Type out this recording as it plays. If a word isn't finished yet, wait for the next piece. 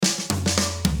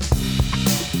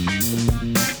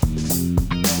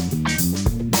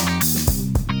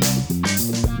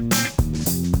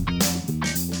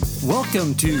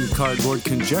Welcome to Cardboard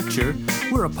Conjecture.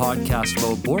 We're a podcast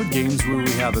about board games where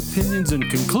we have opinions and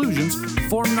conclusions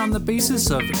formed on the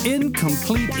basis of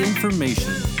incomplete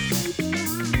information.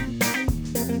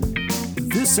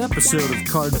 This episode of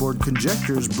Cardboard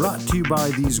Conjecture is brought to you by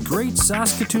these great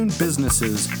Saskatoon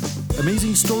businesses: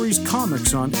 Amazing Stories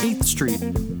Comics on 8th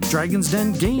Street, Dragon's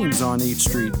Den Games on 8th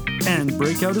Street, and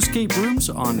Breakout Escape Rooms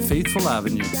on Faithful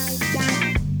Avenue.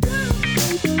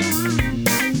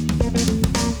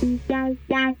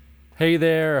 Hey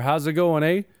there, how's it going,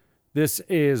 eh? This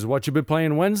is What You've Been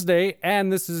Playing Wednesday,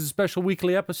 and this is a special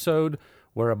weekly episode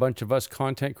where a bunch of us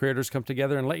content creators come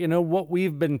together and let you know what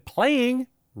we've been playing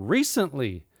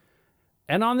recently.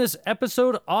 And on this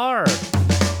episode are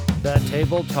the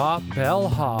Tabletop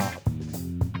Bellhop,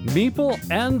 Meeple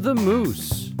and the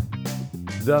Moose,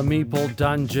 the Meeple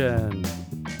Dungeon,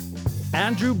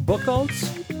 Andrew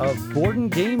Buchholz of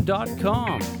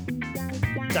BoardandGame.com,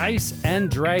 Dice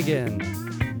and Dragon,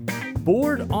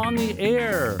 Board on the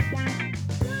Air,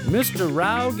 Mr.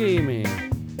 Rao Gaming,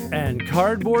 and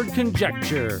Cardboard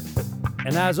Conjecture.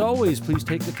 And as always, please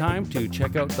take the time to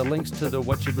check out the links to the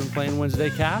What You've Been Playing Wednesday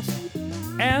cast,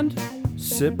 and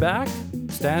sit back,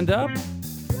 stand up,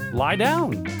 lie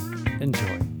down,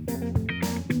 enjoy.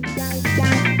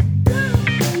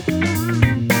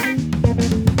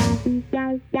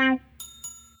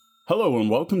 Hello and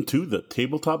welcome to the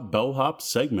Tabletop Bellhop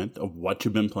segment of What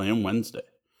You've Been Playing Wednesday.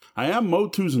 I am Mo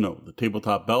Tuzano, the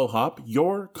Tabletop Bellhop,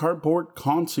 your cardboard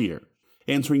concierge,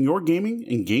 answering your gaming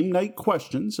and game night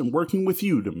questions and working with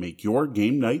you to make your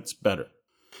game nights better.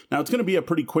 Now, it's going to be a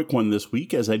pretty quick one this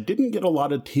week as I didn't get a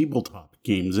lot of tabletop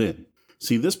games in.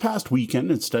 See, this past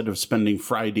weekend, instead of spending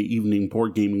Friday evening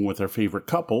board gaming with our favorite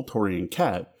couple, Tori and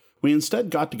Kat, we instead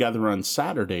got together on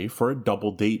Saturday for a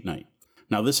double date night.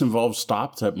 Now, this involves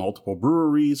stops at multiple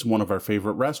breweries, one of our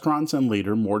favorite restaurants, and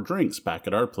later more drinks back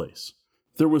at our place.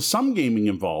 There was some gaming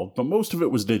involved, but most of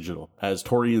it was digital, as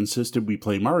Tori insisted we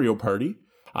play Mario Party.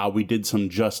 We did some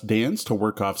Just Dance to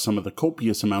work off some of the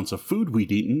copious amounts of food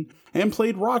we'd eaten, and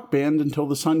played Rock Band until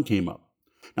the sun came up.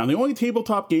 Now, the only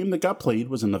tabletop game that got played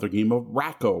was another game of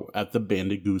Rack-O at the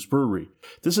Banded Goose Brewery.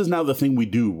 This is now the thing we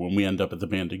do when we end up at the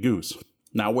Banded Goose.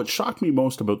 Now, what shocked me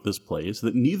most about this play is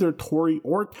that neither Tori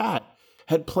or Kat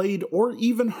had played or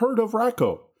even heard of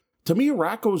Rack-O. To me,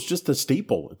 Rack-O is just a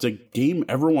staple. It's a game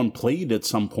everyone played at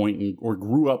some point or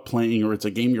grew up playing, or it's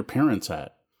a game your parents had.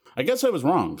 I guess I was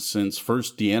wrong, since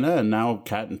first Deanna and now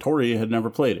Kat and Tori had never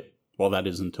played it. Well, that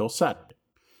is until Saturday.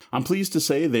 I'm pleased to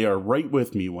say they are right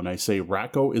with me when I say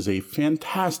Rack-O is a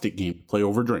fantastic game to play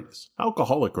over drinks,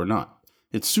 alcoholic or not.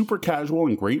 It's super casual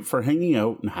and great for hanging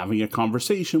out and having a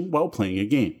conversation while playing a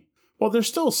game. While there's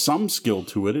still some skill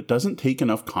to it, it doesn't take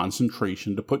enough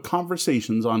concentration to put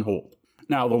conversations on hold.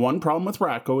 Now, the one problem with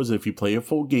Rack-O is if you play a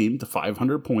full game to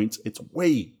 500 points, it's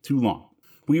way too long.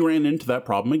 We ran into that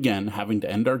problem again, having to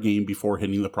end our game before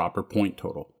hitting the proper point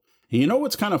total. And you know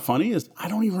what's kind of funny is I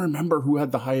don't even remember who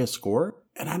had the highest score,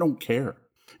 and I don't care.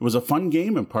 It was a fun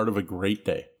game and part of a great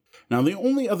day. Now, the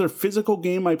only other physical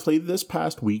game I played this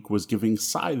past week was giving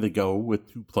Psy the go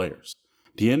with 2 players.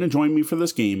 Deanna joined me for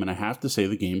this game, and I have to say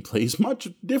the game plays much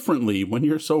differently when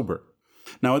you're sober.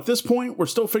 Now, at this point, we're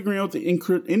still figuring out the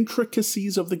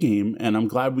intricacies of the game, and I'm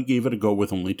glad we gave it a go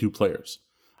with only 2 players.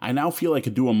 I now feel I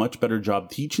could do a much better job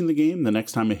teaching the game the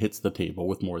next time it hits the table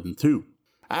with more than 2.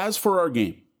 As for our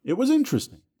game, it was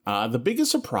interesting. The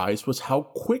biggest surprise was how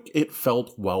quick it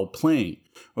felt while playing.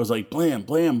 It was like, blam,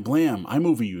 blam, blam, I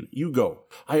move a unit, you go.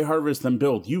 I harvest and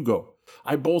build, you go.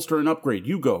 I bolster and upgrade,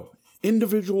 you go.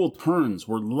 Individual turns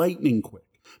were lightning quick.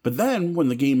 But then, when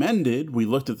the game ended, we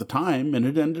looked at the time, and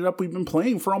it ended up we've been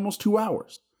playing for almost 2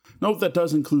 hours. Note that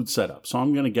does include setup, so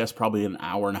I'm going to guess probably an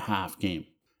hour and a half game.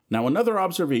 Now, another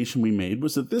observation we made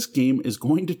was that this game is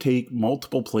going to take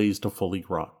multiple plays to fully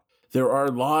rock. There are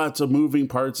lots of moving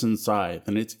parts inside,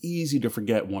 and it's easy to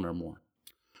forget one or more.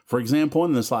 For example,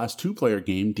 in this last 2-player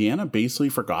game, Deanna basically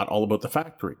forgot all about the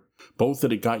factory. Both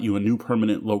that it got you a new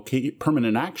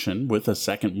permanent action with a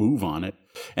second move on it,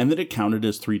 and that it counted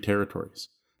as 3 territories.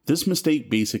 This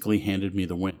mistake basically handed me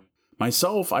the win.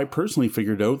 Myself, I personally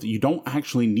figured out that you don't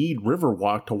actually need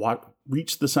Riverwalk to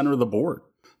reach the center of the board.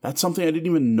 That's something I didn't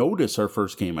even notice our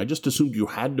first game. I just assumed you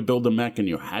had to build a mech and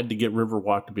you had to get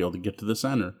Riverwalk to be able to get to the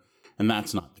center, and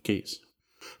that's not the case.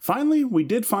 Finally, we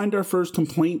did find our first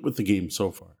complaint with the game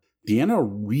so far. Deanna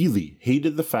really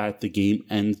hated the fact the game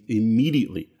ends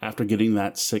immediately after getting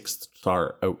that 6th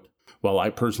star out. While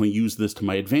I personally used this to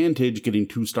my advantage, getting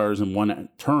 2 stars in 1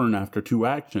 turn after 2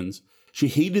 actions, she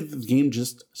hated that the game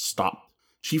just stopped.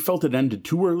 She felt it ended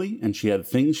too early, and she had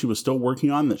things she was still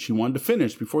working on that she wanted to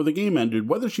finish before the game ended,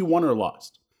 whether she won or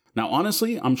lost. Now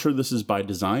honestly, I'm sure this is by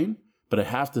design, but I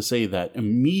have to say that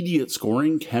immediate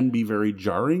scoring can be very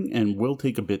jarring and will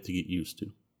take a bit to get used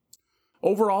to.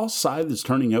 Overall, Scythe is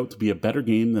turning out to be a better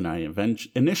game than I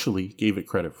initially gave it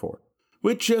credit for,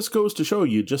 which just goes to show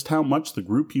you just how much the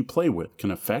group you play with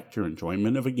can affect your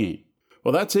enjoyment of a game.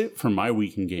 Well, that's it for my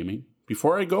week in gaming.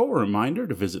 Before I go, a reminder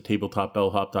to visit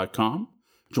tabletopbellhop.com.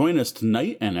 Join us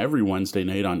tonight and every Wednesday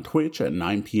night on Twitch at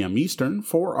 9 p.m. Eastern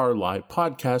for our live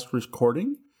podcast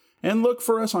recording, and look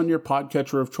for us on your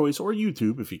podcatcher of choice or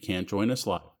YouTube if you can't join us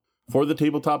live. For the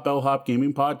Tabletop Bellhop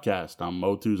Gaming Podcast, I'm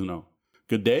Mo Tuzano.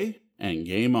 Good day and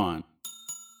game on.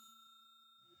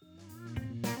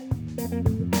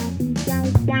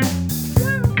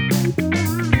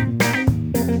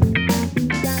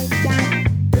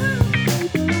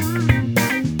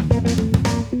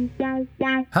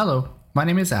 Hello, my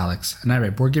name is Alex, and I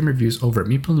write board game reviews over at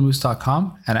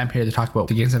meepleandthemoose.com, and I'm here to talk about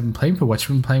the games I've been playing for What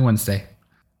You've Been Playing Wednesday.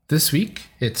 This week,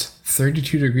 it's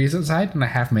 32 degrees outside, and I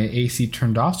have my AC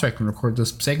turned off so I can record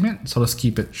this segment, so let's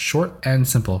keep it short and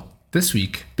simple. This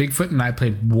week, Bigfoot and I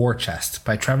played War Chest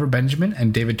by Trevor Benjamin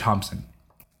and David Thompson.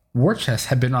 War Chest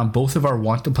had been on both of our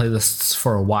want to play lists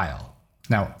for a while.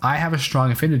 Now, I have a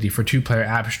strong affinity for two-player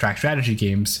abstract strategy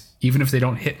games, even if they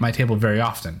don't hit my table very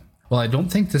often. While I don't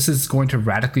think this is going to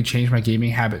radically change my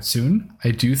gaming habit soon,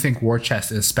 I do think War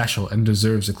Chest is special and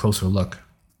deserves a closer look.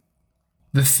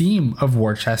 The theme of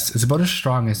War Chest is about as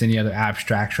strong as any other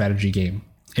abstract strategy game.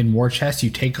 In War Chest, you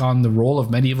take on the role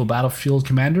of medieval battlefield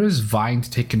commanders vying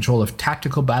to take control of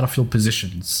tactical battlefield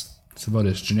positions. It's about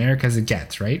as generic as it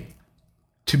gets, right?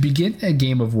 To begin a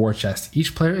game of War Chest,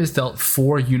 each player is dealt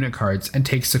 4 unit cards and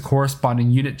takes the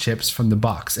corresponding unit chips from the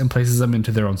box and places them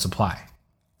into their own supply.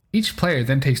 Each player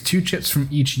then takes 2 chips from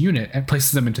each unit and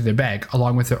places them into their bag,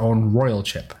 along with their own royal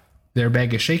chip. Their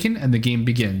bag is shaken and the game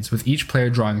begins, with each player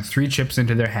drawing 3 chips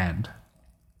into their hand.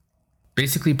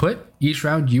 Basically put, each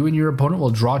round you and your opponent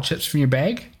will draw chips from your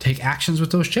bag, take actions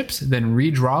with those chips, then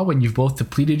redraw when you've both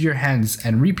depleted your hands,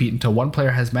 and repeat until one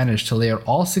player has managed to lay out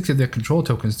all 6 of their control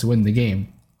tokens to win the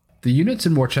game. The units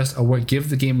in War Chest are what give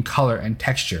the game color and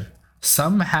texture.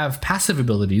 Some have passive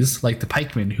abilities, like the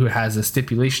pikeman, who has a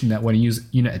stipulation that when a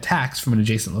unit attacks from an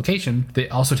adjacent location, they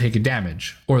also take a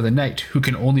damage, or the knight, who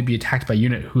can only be attacked by a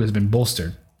unit who has been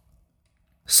bolstered.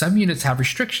 Some units have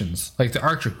restrictions, like the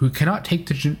archer, who cannot take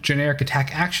the generic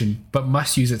attack action, but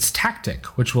must use its tactic,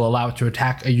 which will allow it to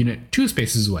attack a unit 2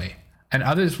 spaces away. And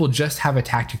others will just have a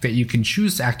tactic that you can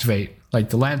choose to activate, like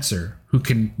the lancer, who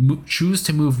can choose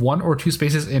to move 1 or 2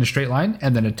 spaces in a straight line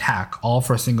and then attack, all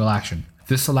for a single action.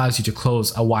 This allows you to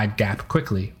close a wide gap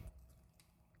quickly.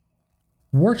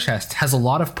 War Chest has a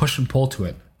lot of push and pull to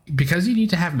it. Because you need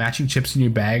to have matching chips in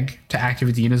your bag to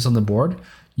activate the units on the board,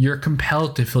 you're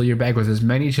compelled to fill your bag with as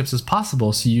many chips as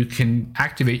possible so you can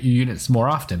activate your units more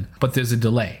often, but there's a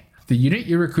delay. The unit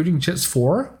you're recruiting chips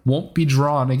for won't be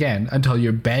drawn again until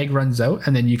your bag runs out,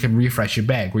 and then you can refresh your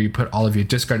bag where you put all of your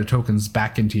discarded tokens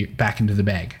back into the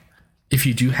bag. If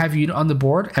you do have a unit on the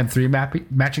board and 3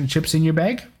 matching chips in your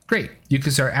bag, great, you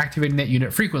can start activating that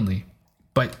unit frequently,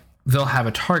 but they'll have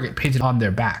a target painted on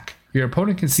their back. Your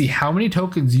opponent can see how many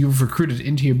tokens you've recruited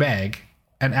into your bag,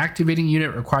 and activating a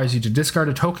unit requires you to discard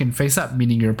a token face up,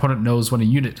 meaning your opponent knows when a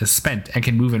unit is spent and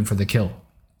can move in for the kill.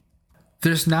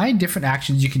 There's 9 different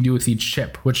actions you can do with each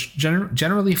chip, which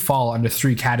generally fall under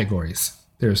 3 categories.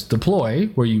 There's deploy,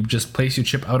 where you just place your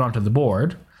chip out onto the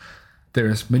board.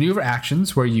 There's maneuver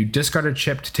actions, where you discard a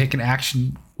chip to take an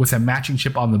action with a matching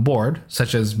chip on the board,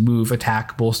 such as move,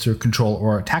 attack, bolster, control,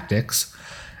 or tactics.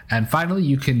 And finally,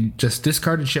 you can just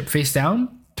discard a chip face down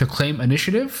to claim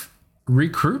initiative,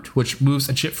 recruit, which moves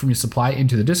a chip from your supply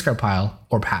into the discard pile,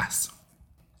 or pass.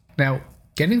 Now,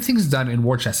 getting things done in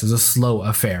War Chest is a slow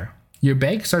affair. Your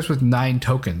bag starts with 9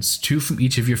 tokens, 2 from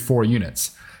each of your 4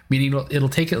 units, meaning it'll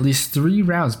take at least 3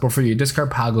 rounds before your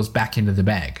discard pile goes back into the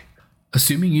bag.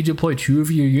 Assuming you deploy 2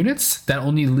 of your units, that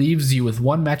only leaves you with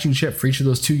 1 matching chip for each of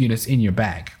those 2 units in your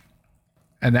bag.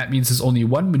 And that means there's only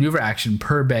 1 maneuver action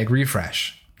per bag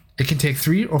refresh. It can take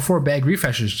 3 or 4 bag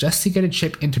refreshes just to get a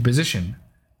chip into position.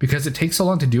 Because it takes so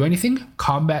long to do anything,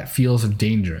 combat feels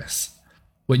dangerous.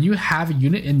 When you have a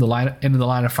unit in the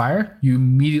line of fire, you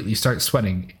immediately start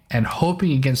sweating and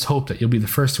hoping against hope that you'll be the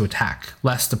first to attack,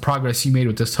 lest the progress you made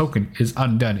with this token is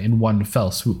undone in one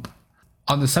fell swoop.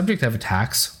 On the subject of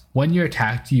attacks, when you're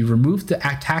attacked, you remove the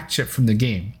attack chip from the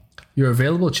game. Your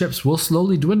available chips will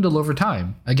slowly dwindle over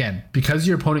time. Again, because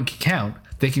your opponent can count,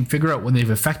 they can figure out when they've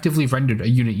effectively rendered a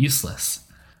unit useless.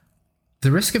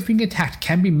 The risk of being attacked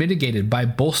can be mitigated by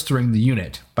bolstering the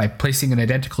unit, by placing an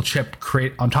identical chip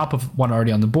on top of one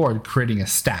already on the board, creating a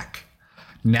stack.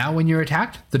 Now when you're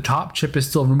attacked, the top chip is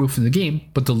still removed from the game,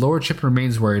 but the lower chip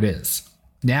remains where it is.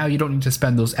 Now you don't need to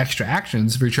spend those extra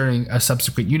actions returning a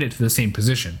subsequent unit to the same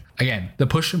position. Again, the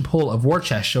push and pull of War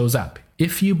Chest shows up.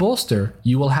 If you bolster,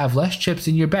 you will have less chips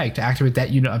in your bag to activate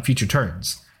that unit on future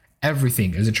turns.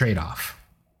 Everything is a trade-off.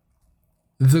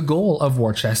 The goal of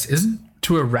War Chest isn't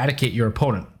to eradicate your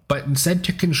opponent, but instead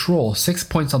to control 6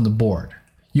 points on the board.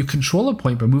 You control a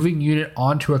point by moving a unit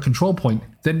onto a control point,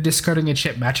 then discarding a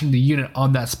chip matching the unit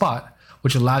on that spot,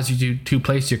 which allows you to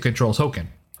place your control token.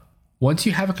 Once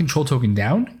you have a control token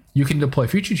down, you can deploy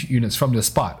future units from this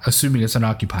spot, assuming it's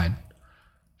unoccupied.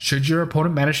 Should your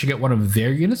opponent manage to get one of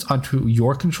their units onto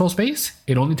your control space,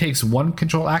 it only takes one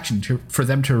control action for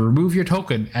them to remove your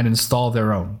token and install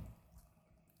their own.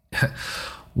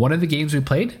 One of the games we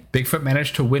played, Bigfoot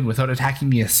managed to win without attacking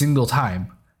me a single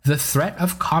time. The threat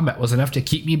of combat was enough to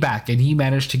keep me back, and he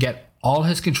managed to get all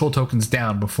his control tokens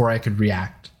down before I could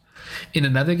react. In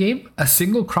another game, a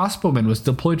single crossbowman was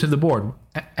deployed to the board,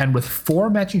 and with 4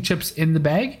 matching chips in the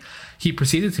bag, he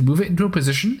proceeded to move it into a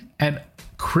position and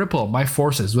cripple my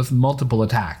forces with multiple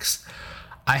attacks.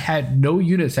 I had no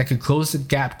units that could close the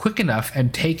gap quick enough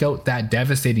and take out that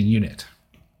devastating unit.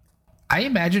 I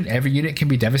imagine every unit can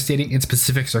be devastating in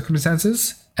specific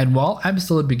circumstances, and while I'm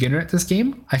still a beginner at this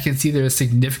game, I can see there is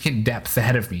significant depth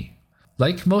ahead of me.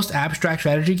 Like most abstract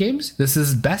strategy games, this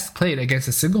is best played against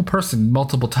a single person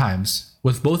multiple times,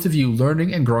 with both of you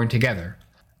learning and growing together.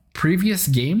 Previous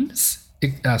games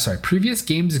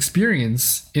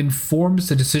experience informs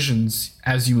the decisions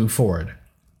as you move forward.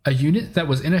 A unit that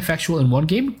was ineffectual in one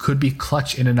game could be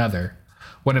clutch in another.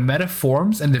 When a meta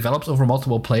forms and develops over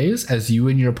multiple plays as you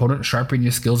and your opponent sharpen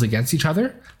your skills against each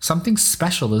other, something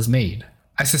special is made.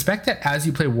 I suspect that as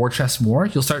you play War Chest more,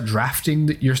 you'll start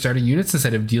drafting your starting units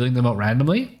instead of dealing them out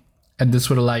randomly, and this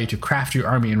would allow you to craft your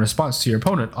army in response to your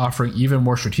opponent, offering even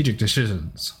more strategic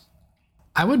decisions.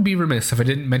 I would be remiss if I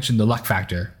didn't mention the luck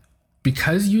factor.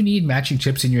 Because you need matching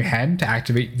chips in your hand to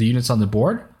activate the units on the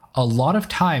board, a lot of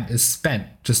time is spent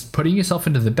just putting yourself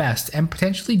into the best and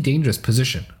potentially dangerous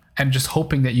position, and just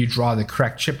hoping that you draw the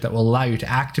correct chip that will allow you to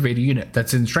activate a unit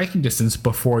that's in striking distance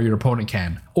before your opponent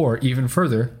can, or even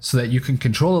further, so that you can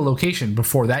control a location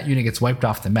before that unit gets wiped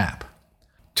off the map.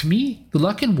 To me, the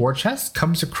luck in War Chest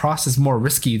comes across as more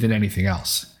risky than anything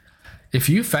else. If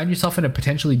you find yourself in a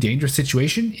potentially dangerous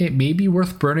situation, it may be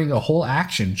worth burning a whole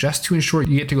action just to ensure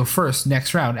you get to go first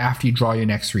next round after you draw your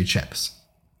next 3 chips.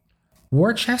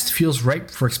 War Chest feels ripe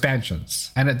for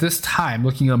expansions, and at this time,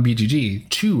 looking on BGG,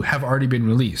 2 have already been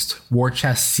released, War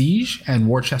Chest Siege and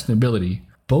War Chest Nobility.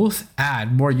 Both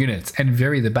add more units and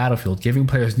vary the battlefield, giving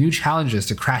players new challenges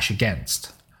to crash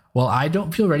against. While I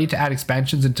don't feel ready to add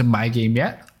expansions into my game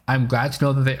yet, I'm glad to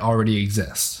know that they already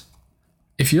exist.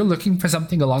 If you're looking for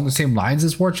something along the same lines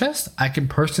as War Chest, I can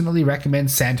personally recommend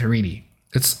Santorini.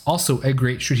 It's also a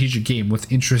great strategic game with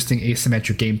interesting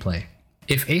asymmetric gameplay.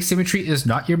 If asymmetry is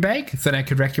not your bag, then I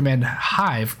could recommend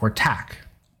Hive or TAC.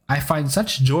 I find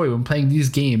such joy when playing these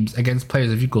games against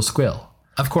players of equal skill.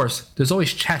 Of course, there's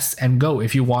always chess and Go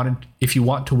if you want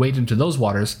to wade into those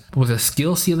waters, but with a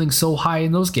skill ceiling so high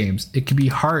in those games, it can be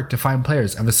hard to find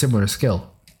players of a similar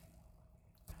skill.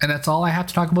 And that's all I have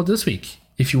to talk about this week.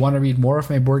 If you want to read more of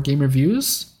my board game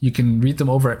reviews, you can read them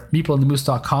over at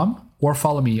meepleandthemoose.com or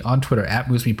follow me on Twitter at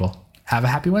MooseMeeple. Have a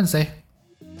happy Wednesday.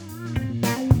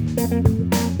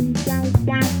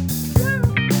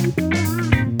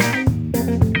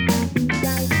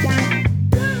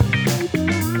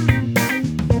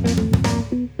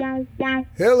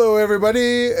 Hello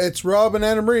everybody, it's Rob and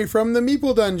Anna Marie from the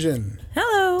Meeple Dungeon.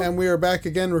 Hello. And we are back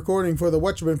again recording for the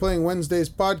What You've Been Playing Wednesdays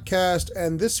podcast,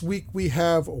 and this week we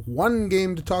have one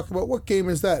game to talk about. What game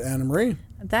is that, Anna Marie?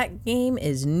 That game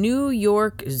is New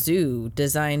York Zoo,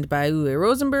 designed by Uwe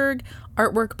Rosenberg,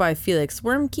 artwork by Felix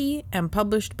Wermke, and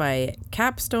published by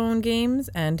Capstone Games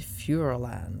and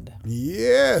Fureland.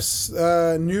 Yes,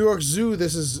 New York Zoo.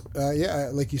 This is,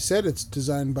 like you said, it's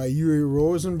designed by Uwe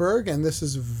Rosenberg, and this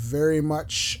is very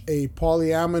much a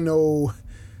Polyamino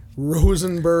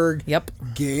Rosenberg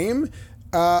game,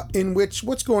 in which,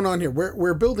 what's going on here?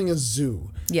 We're building a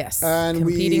zoo. Yes, and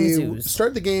competing we zoos.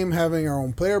 Start the game having our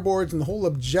own player boards, and the whole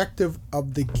objective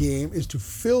of the game is to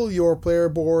fill your player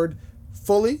board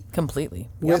fully, completely,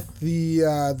 with the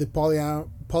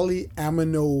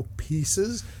polyamino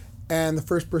pieces, and the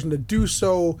first person to do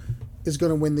so is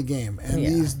going to win the game. And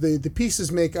the pieces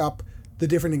make up the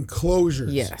different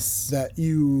enclosures Yes. that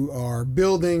you are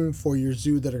building for your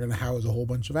zoo that are going to house a whole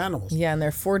bunch of animals. Yeah, and there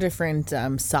are 4 different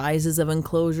sizes of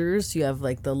enclosures. You have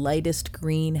like the lightest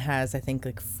green has, I think,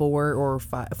 like 4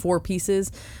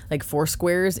 pieces, like 4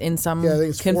 squares in some Yeah, I think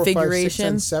it's 4, 5, 6, configuration.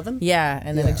 and 7. Yeah,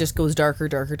 and then Yeah. it just goes darker,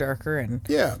 and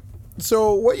Yeah.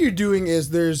 So what you're doing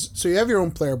is so you have your own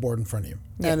player board in front of you,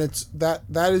 and it's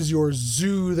that is your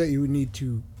zoo that you need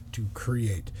to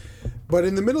create. But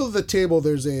in the middle of the table,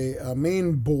 there's a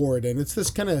main board, and it's this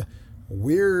kind of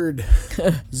weird,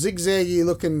 zigzaggy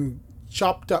looking,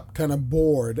 chopped up kind of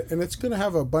board, and it's going to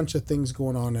have a bunch of things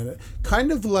going on in it,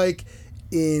 kind of like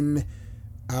in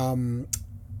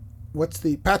what's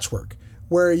the Patchwork,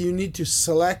 where you need to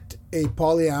select a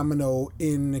polyomino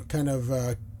in kind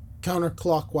of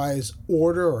counterclockwise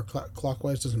order, or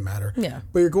clockwise, doesn't matter. Yeah.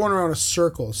 But you're going around a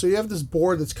circle. So you have this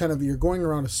board that's kind of, you're going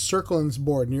around a circle in this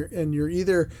board, and you're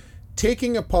either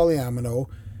taking a polyomino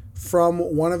from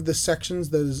one of the sections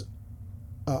that is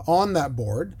on that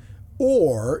board,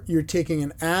 or you're taking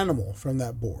an animal from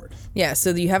that board. Yeah, so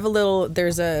you have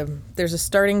there's a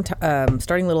starting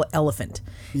little elephant.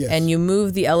 Yes. And you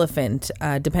move the elephant,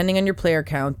 depending on your player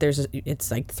count, it's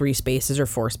like 3 spaces or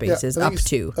 4 spaces, I up think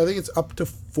to. I think it's up to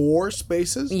 4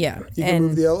 spaces. Yeah, You can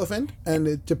move the elephant, and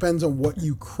it depends on what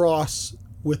you cross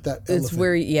with that elephant. It's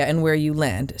where you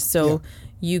land. So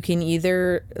you can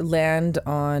either land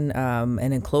on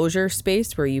an enclosure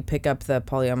space where you pick up the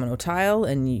polyomino tile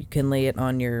and you can lay it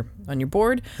on your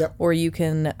board, or you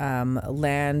can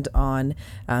land on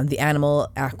the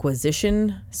animal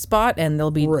acquisition spot, and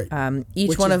there'll be each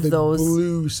Which one is of the those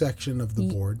blue section of the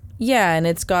board. Yeah, and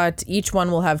it's got, each one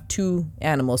will have 2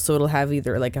 animals. So it'll have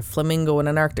either like a flamingo and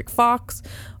an Arctic fox,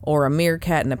 or a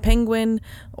meerkat and a penguin,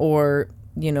 or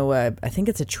I think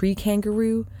it's a tree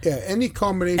kangaroo. Yeah, any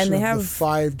combination of the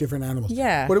 5 different animals.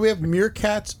 Yeah. What do we have?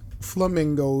 Meerkats,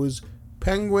 flamingos,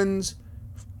 penguins,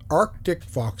 Arctic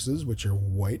foxes, which are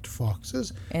white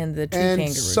foxes, and the tree and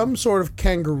kangaroo. some sort of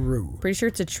kangaroo. Pretty sure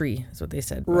it's a tree, is what they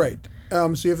said. But Right.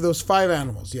 So you have those 5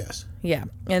 animals, yes. yeah,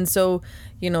 and so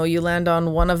you land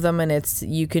on one of them, and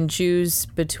you can choose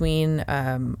between,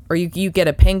 or you get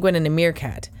a penguin and a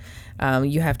meerkat.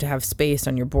 You have to have space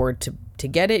on your board to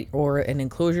get it, or an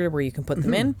enclosure where you can put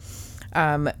them in.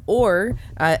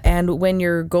 And when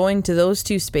you're going to those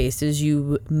 2 spaces,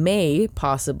 you may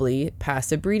possibly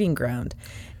pass a breeding ground.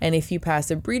 And if you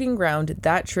pass a breeding ground,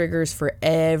 that triggers for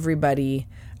everybody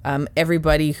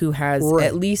who has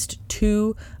at least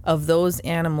 2 of those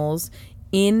animals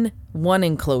in one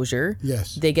enclosure.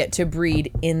 Yes. They get to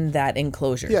breed in that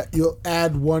enclosure. Yeah, you'll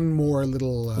add one more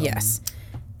little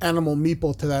animal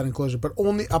meeple to that enclosure, but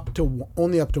only up to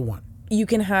 1. You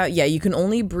can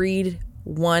only breed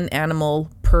 1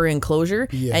 animal per enclosure,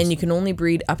 and you can only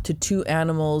breed up to 2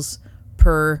 animals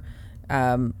per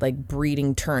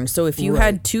breeding turn. So if you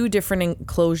had 2 different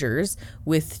enclosures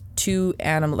with 2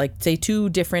 animal, like say 2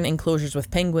 different enclosures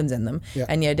with penguins in them,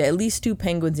 and you had at least 2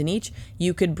 penguins in each,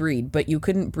 you could breed, but you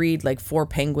couldn't breed like 4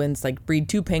 penguins, like breed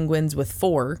 2 penguins with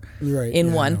 4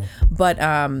 in one. But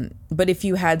if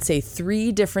you had say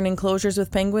 3 different enclosures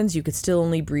with penguins, you could still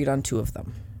only breed on 2 of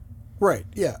them. Right,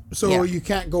 yeah. So you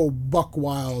can't go buck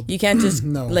wild. You can't just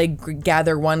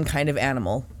gather one kind of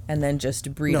animal and then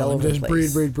just breed all over the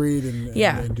place. breed,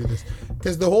 and do this.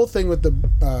 Because the whole thing with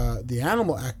the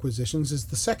animal acquisitions is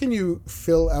the second you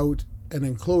fill out an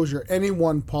enclosure, any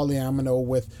one polyomino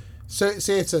with, say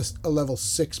it's a level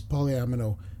 6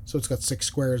 polyomino, so it's got 6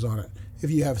 squares on it. If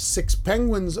you have 6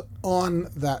 penguins on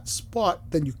that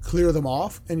spot, then you clear them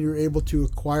off, and you're able to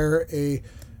acquire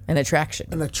an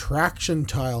attraction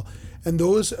tile. And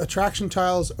those attraction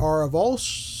tiles are of all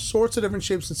sorts of different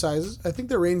shapes and sizes. I think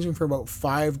they're ranging from about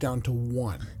 5 down to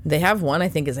 1. They have one, I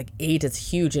think, is like 8.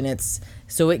 It's huge, and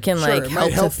it can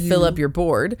help to fill up your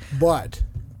board. But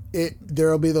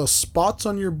there'll be those spots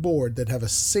on your board that have a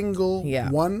single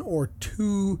 1 or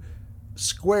 2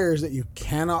 squares that you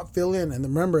cannot fill in. And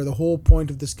remember, the whole point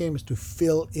of this game is to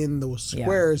fill in those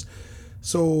squares.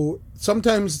 So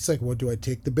sometimes it's like, well, do I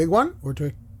take the big one, or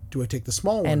do I take the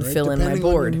small one? And right? fill in my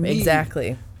board.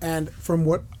 Exactly. And from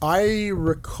what I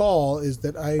recall is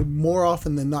that I more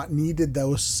often than not needed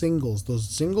those singles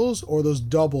or those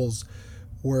doubles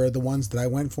were the ones that I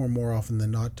went for more often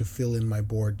than not to fill in my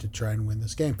board to try and win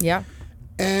this game. Yeah.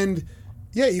 And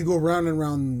you go round and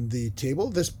round the table.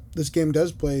 This game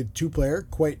does play 2-player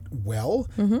quite well.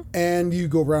 Mm-hmm. And you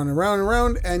go round and round and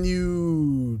round, and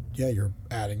you're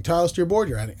adding tiles to your board,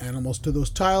 you're adding animals to those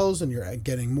tiles, and you're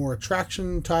getting more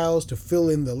attraction tiles to fill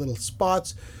in the little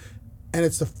spots. And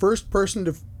it's the first person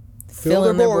to fill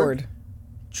in their board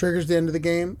triggers the end of the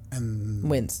game and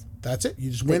wins. That's it.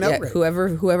 You just win outright.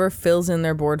 Whoever fills in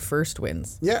their board first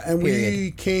wins. Yeah, and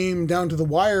we came down to the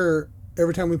wire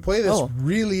every time we play this.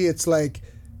 Really, it's like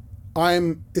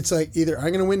either I'm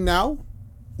going to win now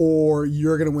or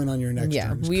you're going to win on your next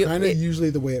turn. It's kind of usually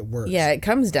the way it works. Yeah, it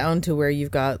comes down to where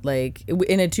you've got like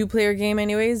in a 2-player game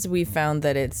anyways, we found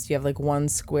that you have like one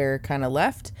square kind of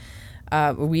left.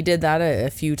 We did that a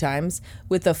few times.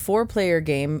 With a 4-player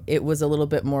game, it was a little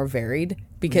bit more varied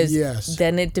because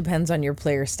then it depends on your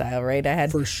player style, right?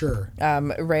 For sure.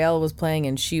 Rael was playing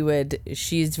and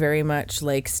she's very much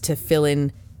likes to fill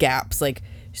in gaps, like,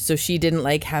 so she didn't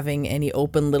like having any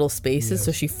open little spaces,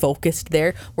 so she focused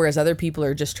there, whereas other people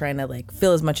are just trying to like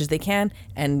fill as much as they can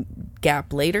and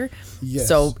gap later.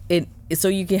 So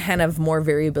you can have more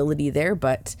variability there,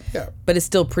 but it's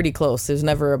still pretty close. There's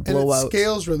never a blowout. And it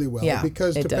scales really well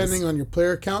because depending on your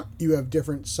player count, you have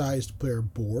different sized player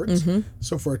boards. Mm-hmm.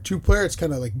 So for a 2-player, it's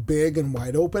kind of like big and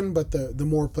wide open, but the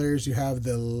more players you have,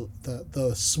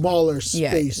 the smaller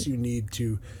space you need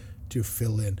to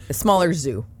fill in. A smaller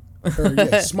zoo.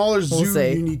 Smaller zoo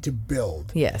you need to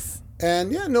build. Yes.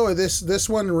 And this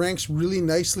one ranks really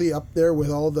nicely up there with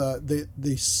all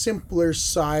the simpler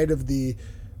side of the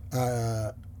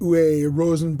Uwe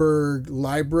Rosenberg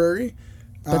library,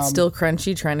 but still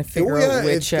crunchy. Trying to figure out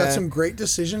which. It's got some great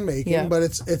decision making, but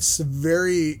it's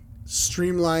very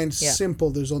streamlined, simple.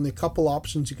 There's only a couple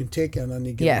options you can take on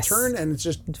any given turn, and it's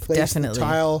just place the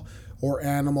tile or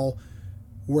animal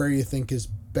where you think is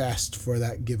best for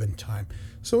that given time.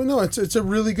 So it's a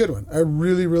really good one. I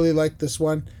really, really like this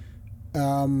one.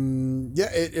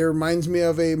 It reminds me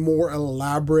of a more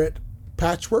elaborate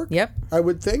patchwork. Yep. I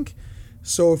would think.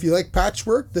 So if you like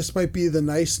patchwork, this might be the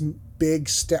nice big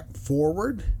step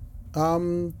forward.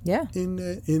 In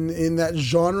that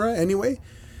genre anyway.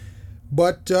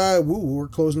 But we're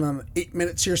closing on 8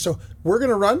 minutes here, so we're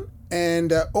gonna run.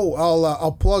 And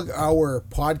I'll plug our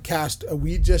podcast.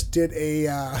 We just did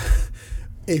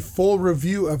a full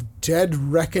review of Dead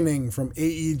Reckoning from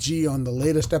AEG on the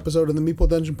latest episode of the Meeple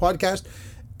Dungeon podcast.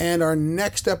 And our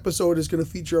next episode is going to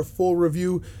feature a full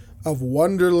review of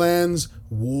Wonderland's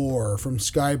War from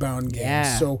Skybound Games.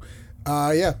 Yeah. So,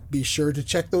 be sure to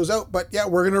check those out. But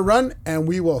we're going to run, and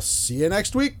we will see you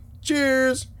next week.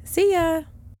 Cheers! See ya!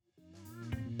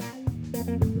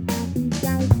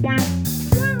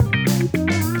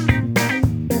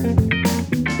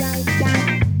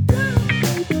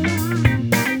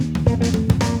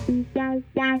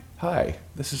 Hi,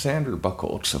 this is Andrew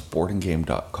Buckholz of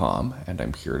BoardingGame.com, and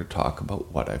I'm here to talk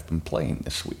about what I've been playing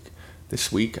this week.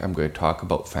 This week, I'm going to talk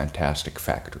about Fantastic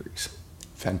Factories.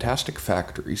 Fantastic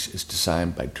Factories is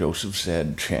designed by Joseph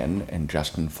Z. Chen and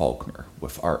Justin Faulkner,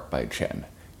 with art by Chen.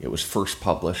 It was first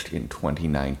published in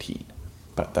 2019,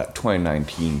 but that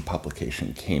 2019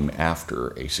 publication came after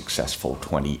a successful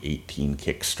 2018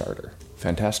 Kickstarter.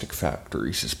 Fantastic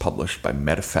Factories is published by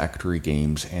MetaFactory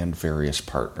Games and various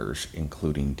partners,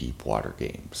 including Deepwater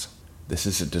Games. This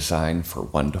is a design for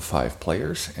 1 to 5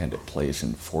 players, and it plays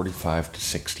in 45 to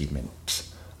 60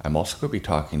 minutes. I'm also going to be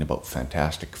talking about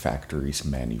Fantastic Factories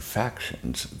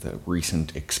Manufactions, the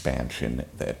recent expansion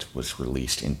that was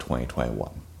released in 2021.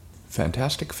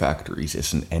 Fantastic Factories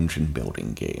is an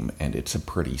engine-building game, and it's a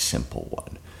pretty simple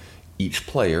one. Each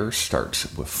player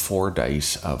starts with 4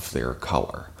 dice of their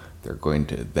color. They're going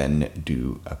to then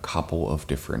do a couple of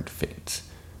different things.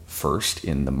 First,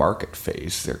 in the market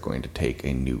phase, they're going to take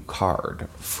a new card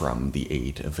from the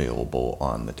 8 available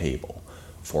on the table.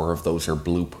 4 of those are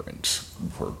blueprints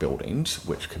for buildings,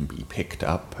 which can be picked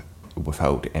up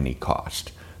without any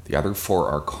cost. The other 4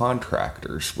 are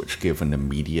contractors, which give an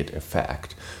immediate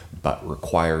effect, but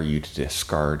require you to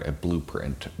discard a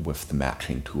blueprint with the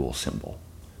matching tool symbol.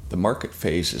 The market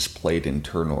phase is played in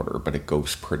turn order, but it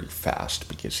goes pretty fast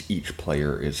because each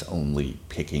player is only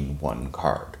picking 1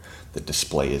 card. The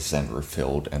display is then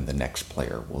refilled, and the next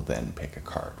player will then pick a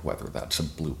card, whether that's a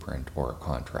blueprint or a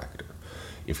contractor.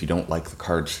 If you don't like the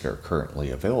cards that are currently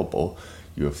available,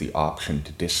 you have the option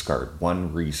to discard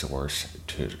 1 resource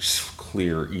to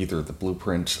clear either the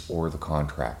blueprints or the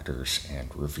contractors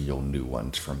and reveal new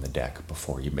ones from the deck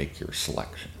before you make your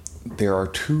selection. There are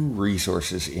 2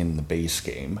 resources in the base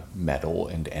game, metal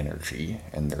and energy,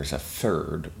 and there's a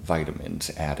 3rd, vitamins,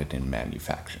 added in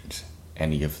manufactions.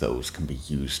 Any of those can be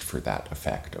used for that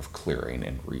effect of clearing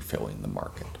and refilling the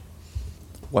market.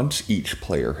 Once each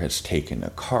player has taken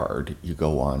a card, you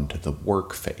go on to the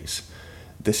work phase.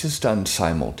 This is done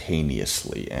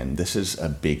simultaneously, and this is a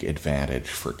big advantage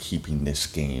for keeping this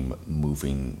game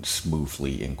moving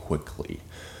smoothly and quickly.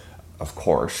 Of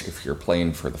course, if you're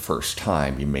playing for the first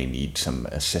time, you may need some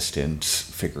assistance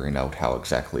figuring out how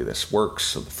exactly this works,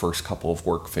 so the first couple of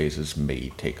work phases may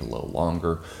take a little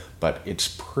longer, but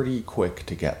it's pretty quick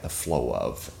to get the flow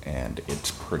of, and it's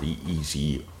pretty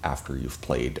easy after you've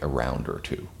played a round or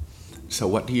two. So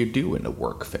what do you do in a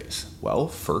work phase? Well,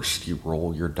 first you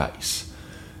roll your dice.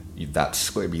 That's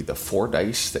going to be the 4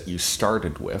 dice that you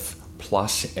started with,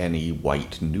 plus any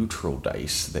white neutral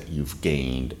dice that you've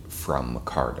gained from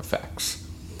card effects.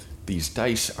 These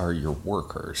dice are your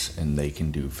workers, and they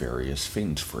can do various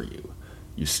things for you.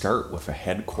 You start with a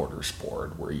headquarters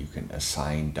board where you can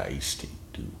assign dice to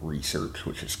do research,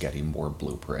 which is getting more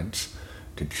blueprints,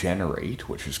 to generate,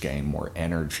 which is getting more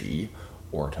energy,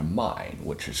 or to mine,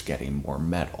 which is getting more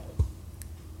metal.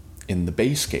 In the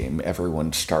base game,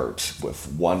 everyone starts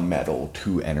with 1 metal,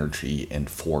 2 energy, and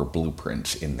 4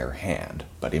 blueprints in their hand.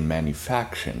 But in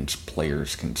Manufactions,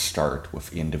 players can start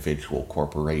with individual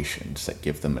corporations that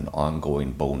give them an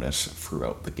ongoing bonus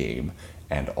throughout the game,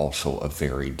 and also a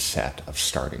varied set of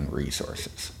starting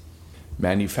resources.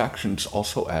 Manufactions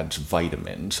also adds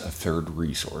vitamins, a 3rd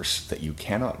resource that you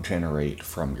cannot generate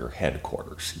from your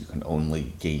headquarters. You can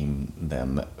only gain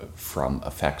them from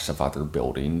effects of other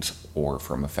buildings or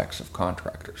from effects of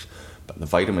contractors. But the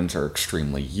vitamins are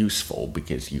extremely useful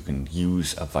because you can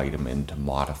use a vitamin to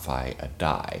modify a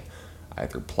die,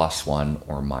 either +1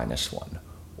 or -1,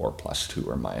 or +2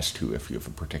 or -2 if you have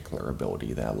a particular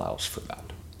ability that allows for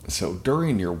that. So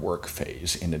during your work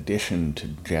phase, in addition to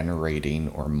generating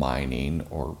or mining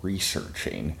or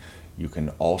researching, you can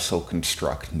also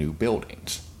construct new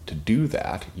buildings. To do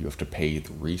that, you have to pay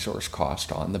the resource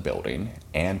cost on the building,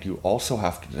 and you also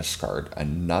have to discard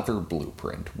another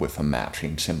blueprint with a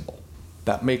matching symbol.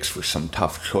 That makes for some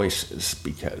tough choices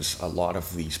because a lot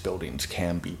of these buildings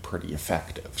can be pretty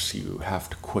effective, so you have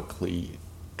to quickly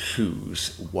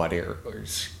choose what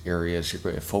areas you're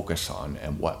going to focus on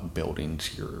and what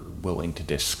buildings you're willing to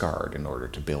discard in order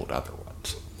to build other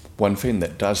ones. One thing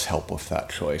that does help with that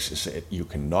choice is that you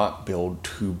cannot build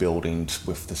 2 buildings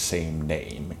with the same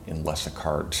name unless a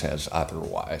card says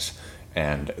otherwise,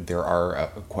 and there are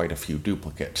quite a few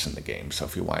duplicates in the game, so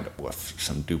if you wind up with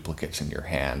some duplicates in your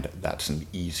hand, that's an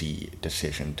easy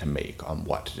decision to make on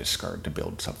what to discard to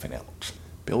build something else.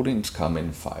 Buildings come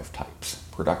in 5 types.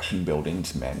 Production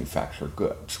buildings manufacture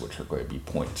goods, which are going to be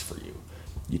points for you.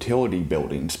 Utility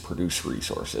buildings produce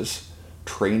resources.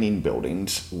 Training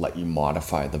buildings let you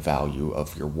modify the value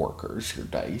of your workers, your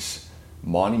dice.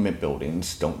 Monument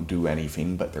buildings don't do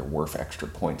anything, but they're worth extra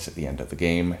points at the end of the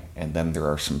game. And then there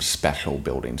are some special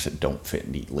buildings that don't fit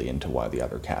neatly into one of the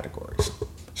other categories.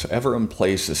 So everyone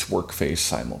plays this work phase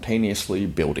simultaneously,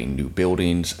 building new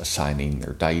buildings, assigning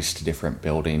their dice to different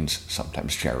buildings,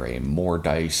 sometimes generating more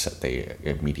dice that they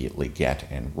immediately get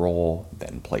and roll,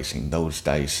 then placing those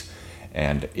dice,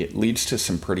 and it leads to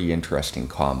some pretty interesting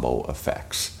combo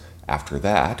effects. After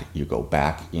that, you go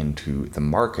back into the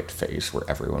market phase where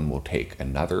everyone will take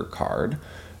another card.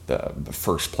 The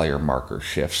first player marker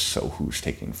shifts, so who's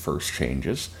taking first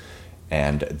changes.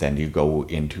 And then you go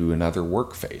into another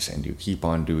work phase, and you keep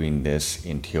on doing this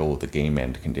until the game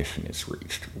end condition is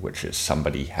reached, which is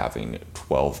somebody having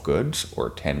 12 goods or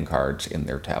 10 cards in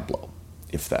their tableau.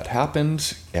 If that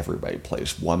happens, everybody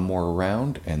plays one more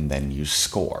round, and then you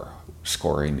score.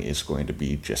 Scoring is going to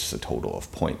be just the total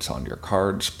of points on your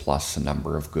cards, plus the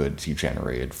number of goods you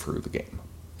generated through the game.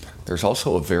 There's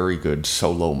also a very good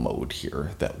solo mode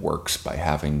here that works by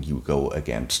having you go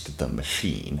against the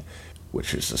machine,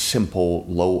 which is a simple,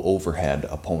 low-overhead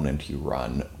opponent you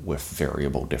run with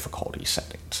variable difficulty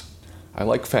settings. I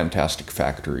like Fantastic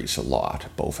Factories a lot,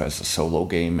 both as a solo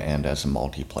game and as a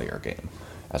multiplayer game.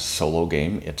 As a solo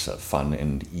game, it's a fun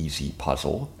and easy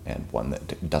puzzle, and one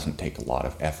that doesn't take a lot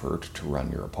of effort to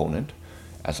run your opponent.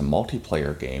 As a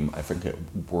multiplayer game, I think it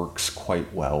works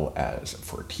quite well as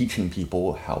for teaching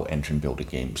people how engine building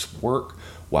games work,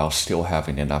 while still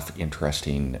having enough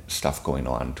interesting stuff going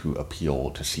on to appeal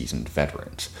to seasoned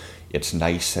veterans. It's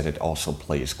nice that it also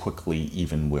plays quickly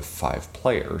even with 5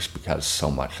 players because so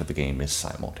much of the game is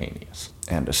simultaneous.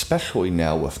 And especially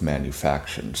now with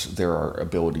Manufactions, there are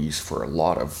abilities for a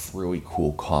lot of really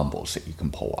cool combos that you can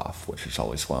pull off, which is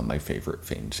always one of my favorite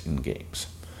things in games.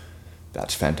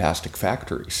 That's Fantastic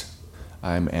Factories.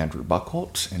 I'm Andrew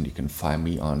Buchholz, and you can find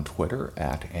me on Twitter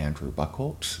at Andrew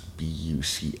Buchholz,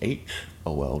 BUCHOLTZ,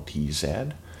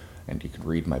 and you can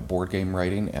read my board game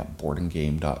writing at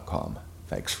boardandgame.com.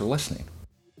 Thanks for listening.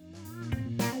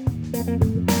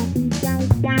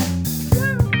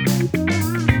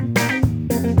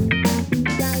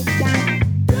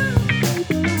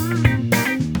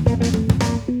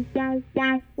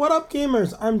 What up,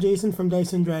 gamers? I'm Jason from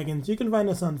Dice and Dragons. You can find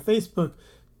us on Facebook,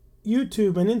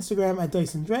 YouTube, and Instagram at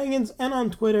Dice and Dragons, and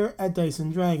on Twitter at Dice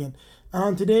and Dragon. And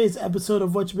on today's episode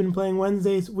of What You've Been Playing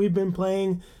Wednesdays, we've been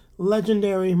playing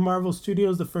Legendary Marvel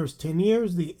Studios The First 10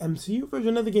 Years, the MCU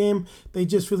version of the game. They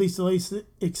just released the latest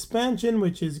expansion,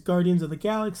 which is Guardians of the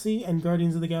Galaxy and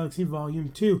Guardians of the Galaxy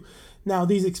Volume 2. Now,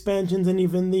 these expansions and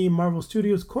even the Marvel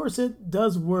Studios core set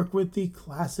does work with the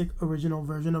classic original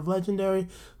version of Legendary,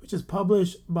 which is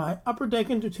published by Upper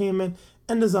Deck Entertainment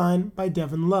and designed by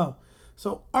Devin Lowe.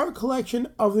 So our collection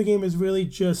of the game is really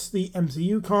just the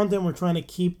MCU content. We're trying to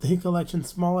keep the collection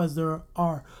small as there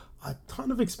are a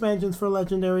ton of expansions for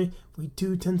Legendary. We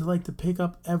do tend to like to pick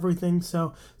up everything,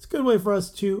 so it's a good way for us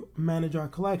to manage our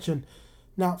collection.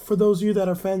 Now, for those of you that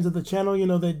are fans of the channel, you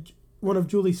know that one of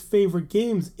Julie's favorite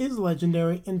games is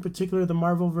Legendary, in particular the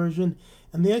Marvel version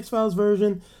and the X-Files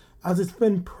version, as it's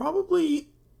been probably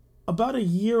about a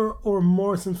year or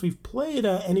more since we've played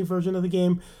any version of the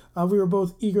game. We were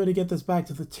both eager to get this back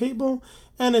to the table,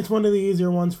 and it's one of the easier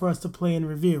ones for us to play and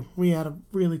review. We had a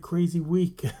really crazy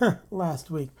week last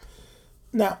week.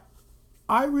 Now,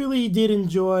 I really did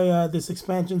enjoy this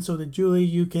expansion, so that Julie,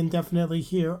 you can definitely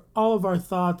hear all of our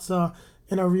thoughts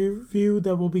in our review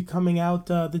that will be coming out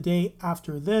the day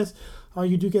after this.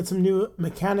 You do get some new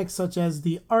mechanics such as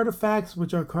the artifacts,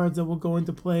 which are cards that will go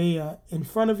into play in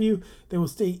front of you. They will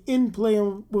stay in play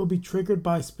and will be triggered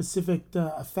by specific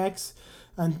effects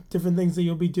and different things that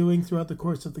you'll be doing throughout the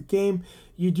course of the game.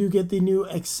 You do get the new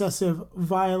excessive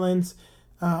violence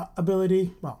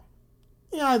ability. Well,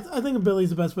 yeah, I think ability is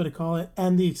the best way to call it.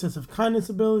 And the excessive kindness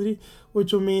ability,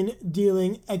 which will mean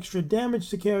dealing extra damage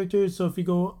to characters. So if you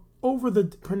go over the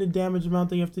printed damage amount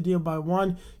that you have to deal by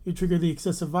one, you trigger the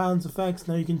excessive violence effects.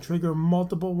 Now you can trigger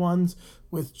multiple ones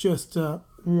with just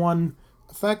one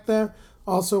effect there.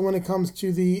 Also, when it comes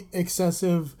to the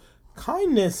excessive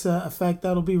kindness effect,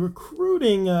 that'll be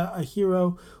recruiting a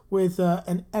hero with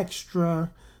an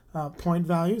extra point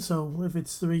value. So if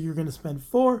it's 3, you're going to spend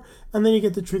 4, and then you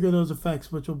get to trigger those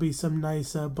effects, which will be some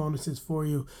nice bonuses for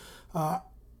you.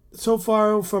 So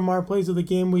far from our plays of the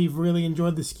game, we've really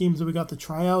enjoyed the schemes that we got to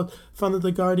try out. Found that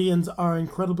the Guardians are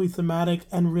incredibly thematic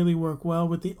and really work well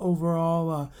with the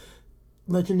overall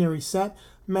Legendary set.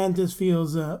 Mantis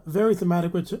feels very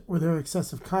thematic with her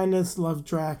excessive kindness. Love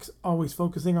Drax, always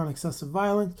focusing on excessive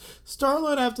violence.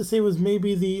 Star-Lord, I have to say, was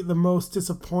maybe the most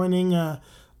disappointing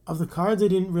of the cards. I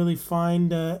didn't really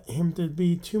find him to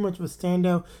be too much of a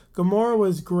standout. Gamora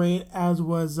was great, as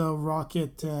was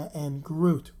Rocket and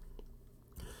Groot.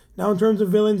 Now, in terms of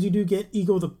villains, you do get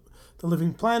Ego the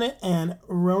Living Planet and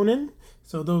Ronan.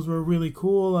 So those were really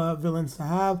cool villains to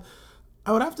have.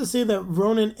 I would have to say that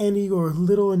Ronan and Ego are a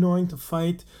little annoying to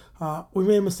fight. We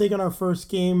made a mistake on our first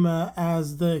game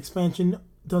as the expansion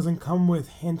doesn't come with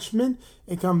henchmen.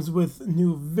 It comes with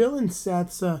new villain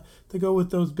sets to go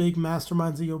with those big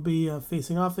masterminds that you'll be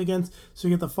facing off against. So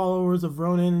you get the followers of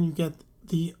Ronan and you get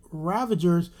the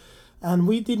Ravagers. And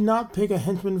we did not pick a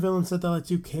henchman villain set that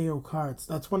lets you KO cards.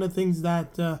 That's one of the things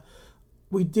that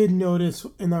we did notice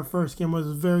in our first game was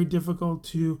very difficult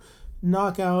to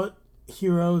knock out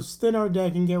heroes, thin our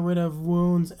deck, and get rid of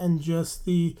wounds and just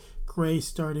the gray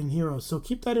starting heroes. So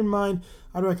keep that in mind.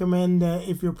 I'd recommend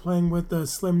if you're playing with the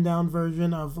slimmed down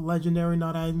version of Legendary,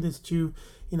 not adding this to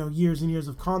years and years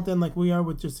of content like we are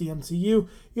with just the MCU,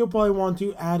 you'll probably want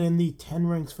to add in the 10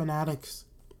 ranks fanatics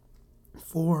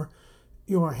for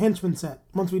your henchman set.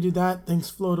 Once we do that, things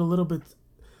flowed a little bit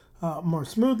more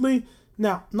smoothly.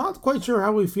 Now, not quite sure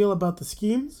how we feel about the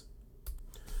schemes.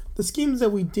 The schemes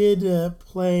that we did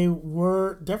play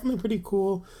were definitely pretty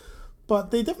cool,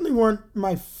 but they definitely weren't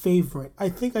my favorite. I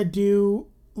think I do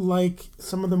like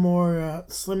some of the more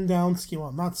slimmed down schemes.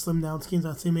 Well, not slimmed down schemes.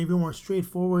 I'd say maybe more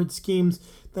straightforward schemes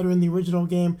that are in the original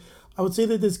game. I would say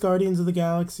that this Guardians of the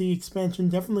Galaxy expansion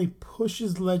definitely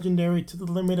pushes Legendary to the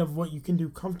limit of what you can do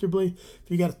comfortably.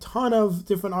 If you got a ton of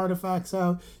different artifacts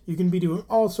out, you can be doing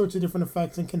all sorts of different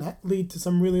effects and can lead to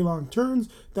some really long turns.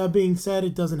 That being said,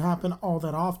 it doesn't happen all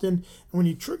that often. And when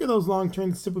you trigger those long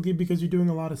turns, it's typically because you're doing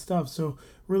a lot of stuff. So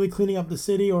really cleaning up the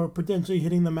city or potentially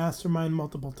hitting the mastermind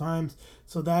multiple times.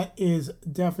 So that is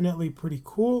definitely pretty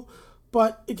cool,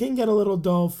 but it can get a little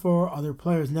dull for other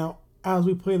players. Now, as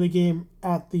we play the game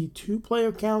at the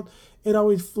 2-player count, it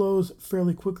always flows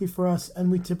fairly quickly for us, and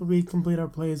we typically complete our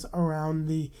plays around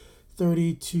the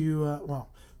 30 to,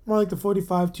 more like the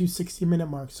 45 to 60 minute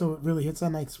mark, so it really hits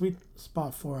that nice sweet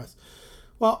spot for us.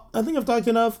 Well, I think I've talked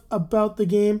enough about the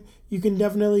game. You can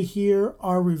definitely hear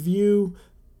our review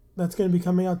that's going to be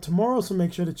coming out tomorrow, so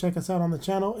make sure to check us out on the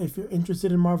channel. If you're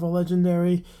interested in Marvel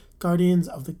Legendary, Guardians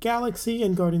of the Galaxy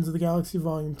and Guardians of the Galaxy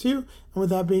Volume 2. And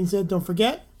with that being said, don't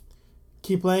forget,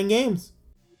 keep playing games.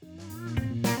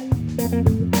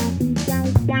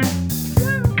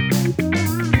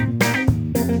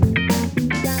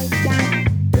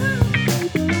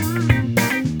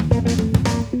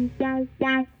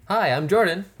 Hi, I'm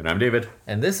Jordan. And I'm David.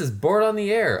 And this is Board on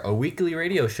the Air, a weekly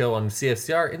radio show on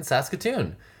CFCR in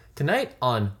Saskatoon. Tonight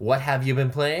on What Have You Been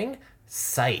Playing?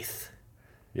 Scythe.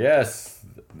 Yes,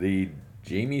 the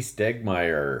Jamie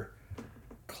Stegmaier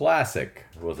classic,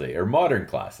 we'll say, or modern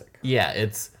classic. Yeah,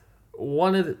 it's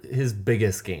one of his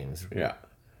biggest games. Yeah.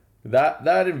 That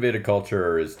and Viticulture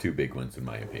are his two big ones, in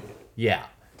my opinion. Yeah,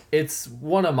 it's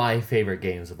one of my favorite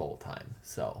games of all time,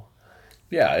 so...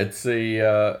 Yeah, it's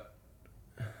a...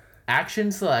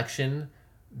 action selection,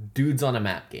 dudes on a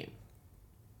map game.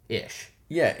 Ish.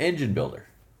 Yeah, engine builder.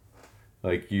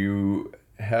 Like, you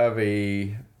have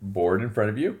a board in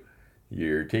front of you,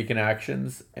 you're taking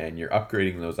actions, and you're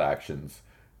upgrading those actions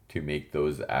to make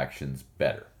those actions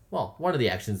better. Well, one of the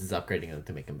actions is upgrading them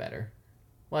to make them better.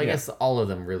 Well, I guess all of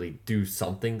them really do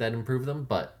something that improve them,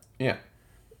 but... Yeah.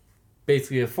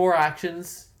 Basically, you have 4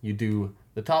 actions, you do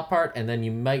the top part, and then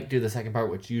you might do the second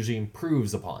part, which usually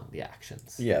improves upon the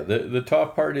actions. Yeah, the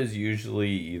top part is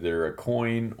usually either a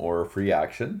coin or a free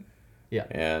action. Yeah.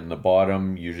 And the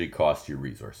bottom usually costs you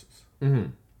resources.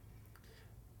 Mm-hmm.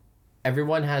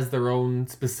 Everyone has their own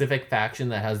specific faction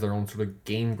that has their own sort of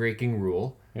game-breaking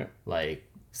rule. Yeah. Like,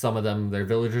 some of them, their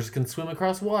villagers can swim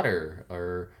across water,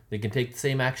 or they can take the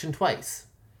same action twice.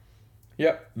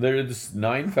 Yep, there's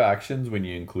 9 factions when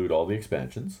you include all the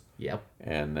expansions. Yep.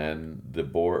 And then the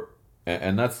board,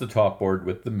 and that's the top board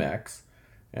with the mechs,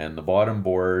 and the bottom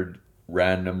board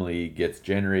randomly gets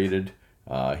generated.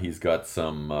 He's got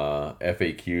some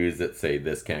FAQs that say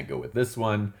this can't go with this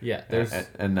one. Yeah,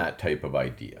 and that type of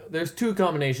idea. There's 2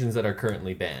 combinations that are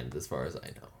currently banned, as far as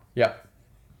I know. Yep.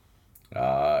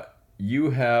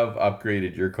 You have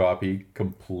upgraded your copy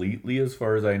completely, as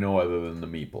far as I know, other than the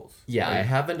meeples. Yeah, right? I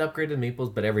haven't upgraded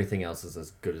meeples, but everything else is as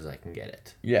good as I can get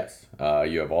it. Yes.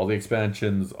 You have all the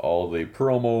expansions, all the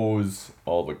promos,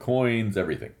 all the coins,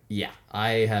 everything. Yeah,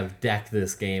 I have decked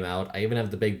this game out. I even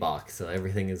have the big box, so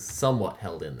everything is somewhat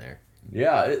held in there.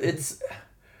 Yeah,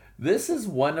 this is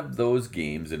one of those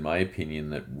games, in my opinion,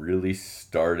 that really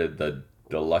started the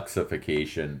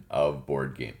deluxeification of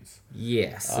board games.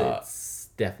 Yes, it's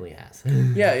definitely has.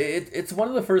 Yeah, it's one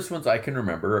of the first ones I can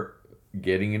remember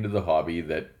getting into the hobby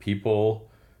that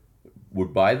people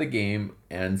would buy the game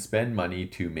and spend money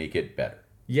to make it better.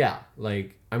 Yeah,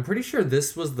 like, I'm pretty sure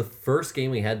this was the first game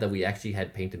we had that we actually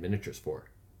had painted miniatures for.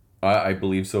 I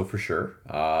believe so for sure.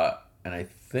 And I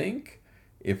think,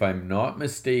 if I'm not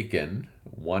mistaken,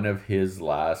 one of his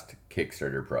last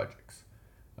Kickstarter projects.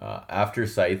 After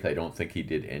Scythe, I don't think he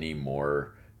did any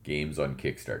more games on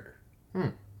Kickstarter.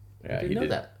 Yeah, I didn't know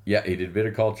that. Yeah, he did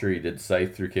Viticulture, he did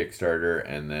Scythe through Kickstarter,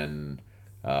 and then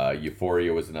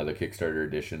Euphoria was another Kickstarter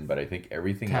edition, but I think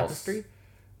everything Tapestry? else...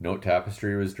 No,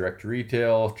 Tapestry was direct to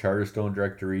retail, Charterstone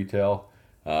direct to retail.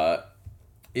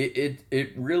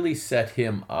 It really set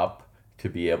him up to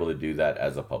be able to do that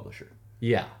as a publisher.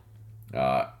 Yeah.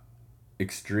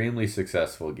 Extremely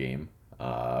successful game.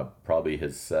 Probably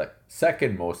his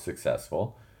second most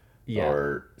successful. Yeah.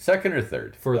 Or second or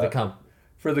third. For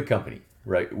the company.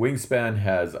 Right. Wingspan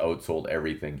has outsold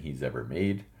everything he's ever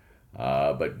made.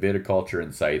 But Viticulture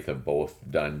and Scythe have both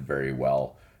done very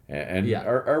well. And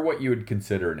are what you would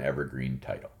consider an evergreen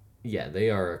title. Yeah,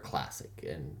 they are a classic.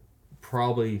 And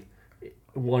probably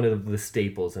one of the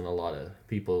staples in a lot of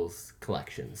people's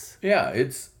collections. Yeah,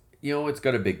 it's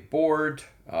got a big board.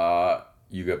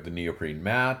 You got the neoprene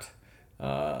mat.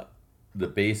 The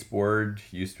baseboard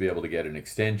used to be able to get an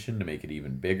extension to make it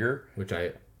even bigger. Which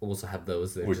I also have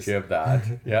those. You have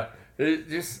that. Yeah.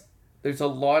 There's a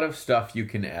lot of stuff you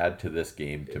can add to this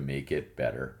game to make it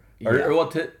better. Or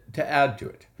to add to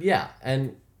it. Yeah,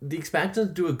 and the expansions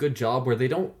do a good job where they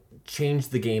don't change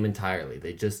the game entirely.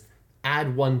 They just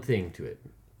add one thing to it.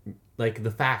 Like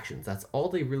the factions. That's all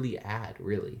they really add,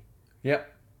 really. Yeah.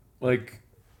 Like,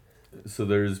 so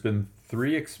there's been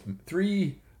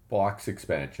three box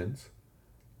expansions,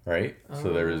 right?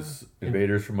 So there's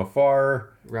Invaders from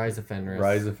Afar, Rise of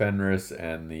Fenris,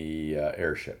 and the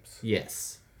airships.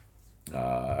 Yes.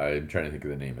 I'm trying to think of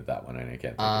the name of that one, and I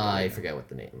can't think I forget what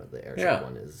the name of the airship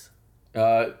one is.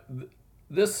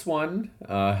 This one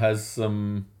has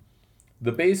some...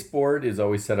 The baseboard is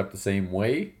always set up the same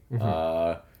way,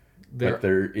 but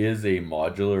there is a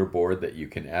modular board that you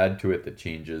can add to it that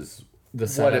changes the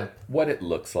setup. What it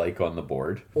looks like on the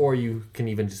board. Or you can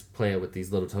even just play it with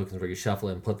these little tokens where you shuffle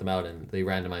it and put them out and they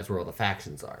randomize where all the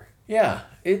factions are. Yeah,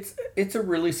 it's a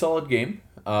really solid game.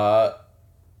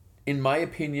 In my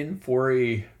opinion, for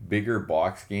a bigger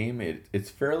box game, it's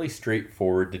fairly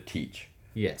straightforward to teach.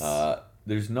 Yes.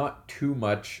 There's not too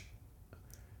much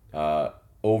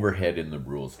overhead in the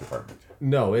rules department.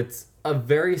 No, it's a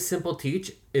very simple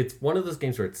teach. It's one of those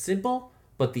games where it's simple,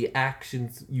 but the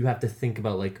actions you have to think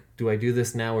about, like, do I do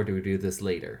this now or do I do this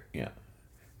later? Yeah.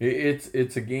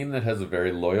 It's a game that has a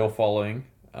very loyal following.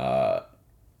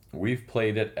 We've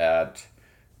played it at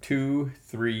 2,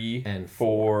 3, and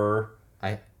 4.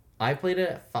 I played it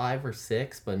at 5 or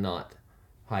 6, but not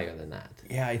higher than that.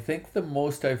 Yeah, I think the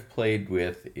most I've played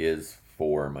with is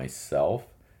 4 myself.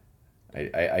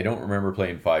 I don't remember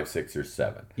playing 5, 6, or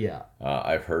 7. Yeah.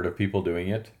 I've heard of people doing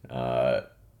it.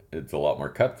 It's a lot more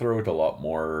cutthroat, a lot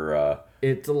more...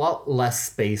 It's a lot less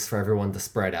space for everyone to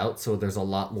spread out, so there's a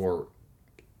lot more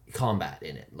combat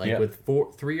in it. Like with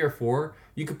 3 or 4,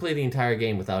 you could play the entire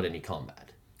game without any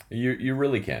combat. You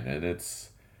really can, and it's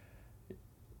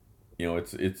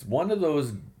one of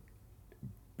those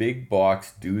big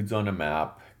box dudes on a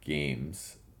map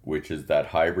games, which is that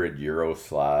hybrid Euro /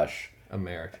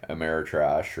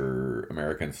 Ameritrash or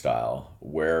American style,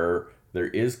 where there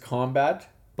is combat,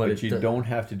 but you don't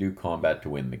have to do combat to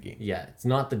win the game. Yeah, it's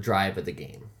not the drive of the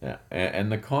game. Yeah,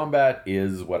 and the combat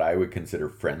is what I would consider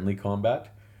friendly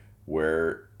combat,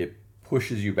 where it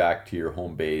pushes you back to your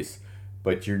home base,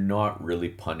 but you're not really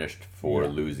punished for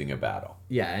losing a battle.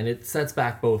 Yeah, and it sets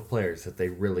back both players if they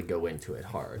really go into it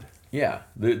hard. Yeah,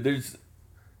 there's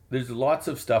lots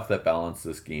of stuff that balance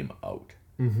this game out.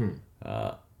 Mm-hmm.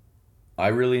 I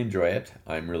really enjoy it.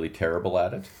 I'm really terrible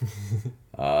at it.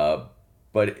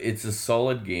 But it's a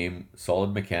solid game,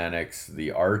 solid mechanics.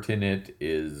 The art in it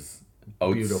is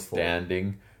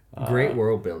outstanding. Great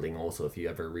world building also, if you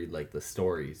ever read like the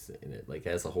stories in it, like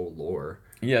as a whole lore.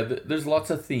 Yeah, there's lots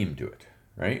of theme to it,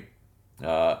 right?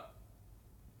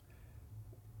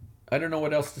 I don't know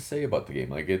what else to say about the game.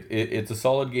 Like it's a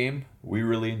solid game. We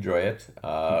really enjoy it.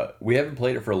 We haven't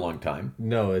played it for a long time.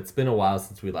 No, it's been a while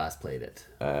since we last played it.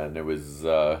 And it was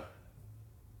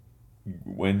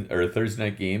Thursday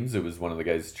night games. It was one of the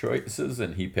guys' choices,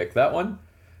 and he picked that one,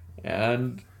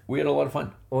 and we had a lot of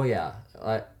fun. Oh yeah,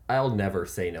 I'll never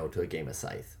say no to a game of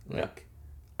Scythe. Like,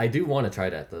 I do want to try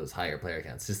it at those higher player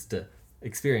counts just to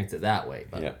experience it that way.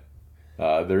 But. Yeah.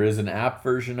 There is an app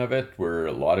version of it where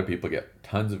a lot of people get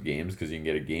tons of games because you can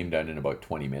get a game done in about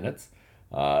 20 minutes.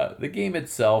 The game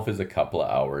itself is a couple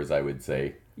of hours, I would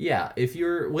say. Yeah, if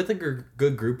you're with a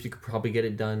good group, you could probably get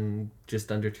it done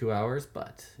just under 2 hours,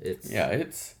 but it's... I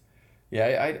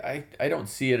don't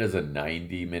see it as a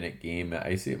 90-minute game.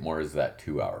 I see it more as that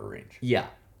 2-hour range. Yeah.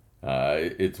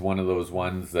 It's one of those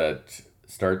ones that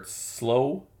starts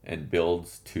slow and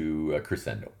builds to a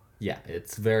crescendo. Yeah,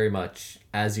 it's very much,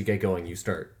 as you get going, you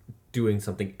start doing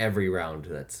something every round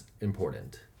that's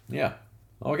important. Yeah.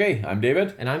 Okay, I'm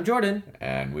David. And I'm Jordan.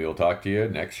 And we'll talk to you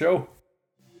next show.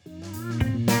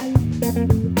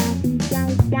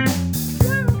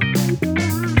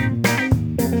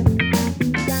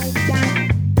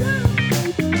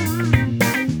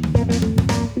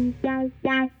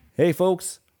 Hey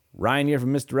folks, Ryan here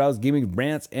from Mr. Row's Gaming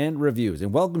Rants and Reviews,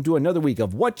 and welcome to another week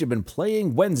of What You've Been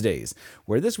Playing Wednesdays,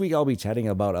 where this week I'll be chatting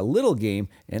about a little game,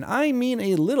 and I mean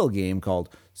a little game called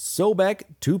Sobek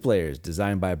 2 Players,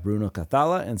 designed by Bruno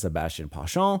Cathala and Sebastian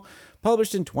Pachon,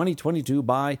 published in 2022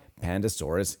 by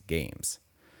Pandasaurus Games.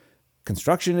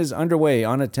 Construction is underway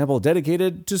on a temple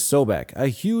dedicated to Sobek. A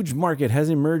huge market has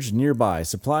emerged nearby,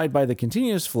 supplied by the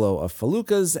continuous flow of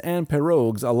feluccas and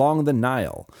pirogues along the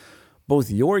Nile.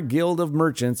 Both your guild of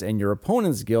merchants and your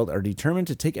opponent's guild are determined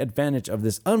to take advantage of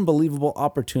this unbelievable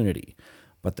opportunity.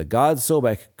 But the god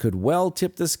Sobek could well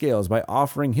tip the scales by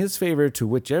offering his favor to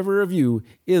whichever of you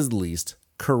is least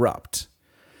corrupt.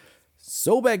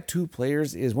 Sobek 2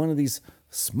 Players is one of these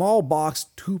small box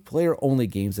 2-player only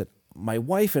games that my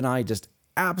wife and I just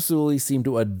absolutely seem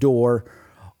to adore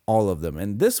all of them.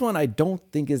 And this one I don't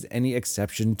think is any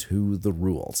exception to the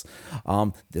rules.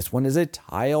 This one is a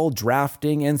tile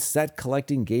drafting and set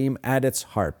collecting game at its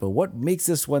heart. But what makes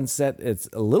this one set it's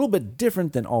a little bit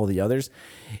different than all the others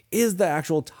is the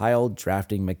actual tile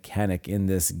drafting mechanic in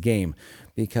this game.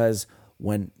 Because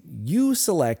when you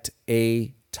select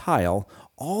a tile,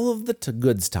 all of the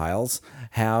goods tiles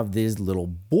have these little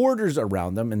borders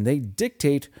around them, and they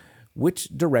dictate which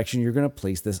direction you're going to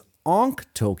place this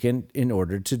Ankh token in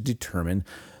order to determine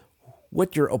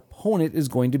what your opponent is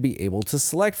going to be able to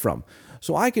select from.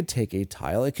 So I could take a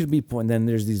tile, it could be point, then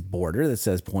there's these border that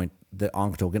says point the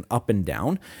Ankh token up and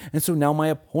down. And so now my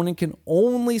opponent can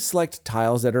only select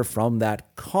tiles that are from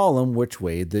that column, which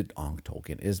way the Ankh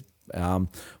token is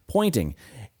pointing.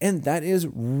 And that is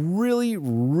really,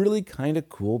 really kind of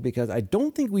cool because I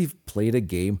don't think we've played a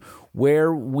game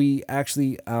where we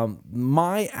actually,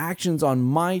 my actions on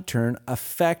my turn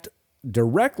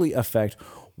directly affect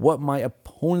what my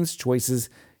opponent's choices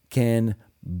can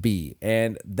be.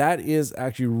 And that is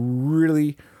actually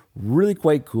really, really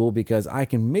quite cool because I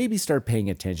can maybe start paying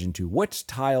attention to which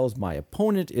tiles my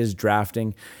opponent is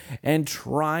drafting and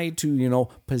try to,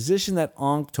 position that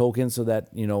Ankh token so that,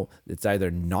 it's either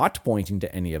not pointing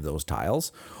to any of those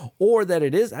tiles or that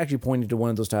it is actually pointing to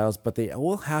one of those tiles, but they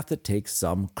will have to take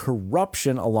some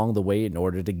corruption along the way in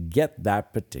order to get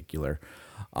that particular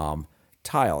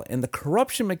tile. And the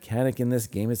corruption mechanic in this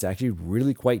game is actually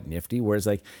really quite nifty, where it's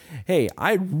like, hey,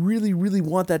 I really, really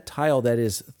want that tile that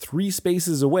is 3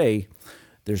 spaces away.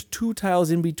 There's 2 tiles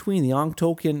in between the Ankh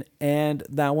token and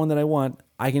that one that I want.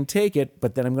 I can take it,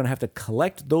 but then I'm going to have to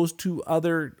collect those 2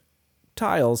 other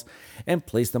tiles and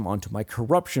place them onto my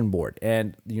corruption board.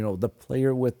 And, the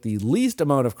player with the least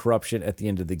amount of corruption at the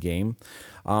end of the game,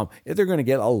 they're going to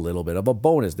get a little bit of a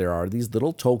bonus. There are these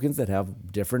little tokens that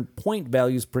have different point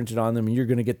values printed on them, and you're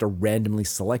going to get to randomly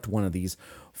select one of these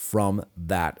from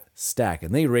that stack.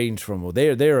 And they range from,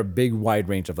 they're a big wide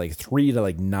range of like 3 to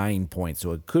like 9 points.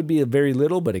 So it could be a very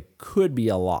little, but it could be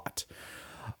a lot.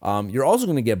 You're also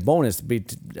going to get bonus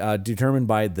determined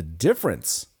by the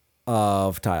difference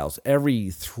of tiles.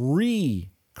 Every 3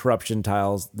 corruption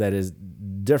tiles that is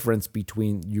difference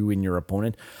between you and your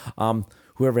opponent,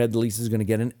 whoever had the least is going to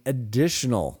get an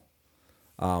additional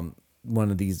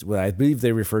one of these. Well, I believe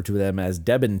they refer to them as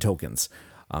Debin tokens.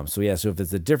 So if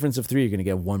it's a difference of 3, you're going to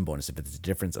get 1 bonus. If it's a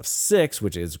difference of 6,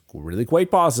 which is really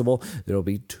quite possible, there will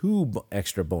be 2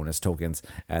 extra bonus tokens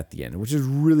at the end, which is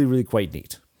really, really quite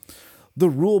neat. The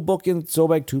rule book in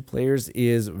Sobek 2 Players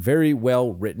is very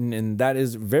well written, and that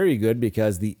is very good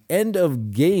because the end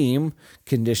of game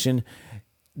condition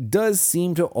does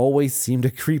seem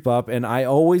to creep up, and I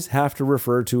always have to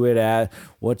refer to it at,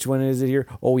 which one is it here?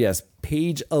 Oh yes,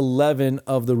 page 11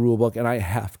 of the rule book, and I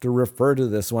have to refer to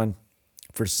this one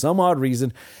for some odd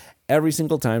reason every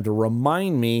single time to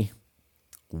remind me,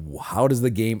 how does the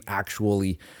game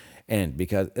actually end?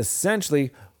 Because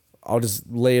essentially, I'll just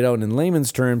lay it out in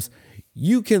layman's terms,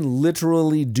 you can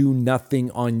literally do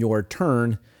nothing on your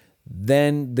turn,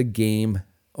 then the game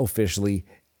officially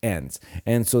ends.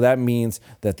 And so that means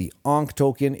that the Ankh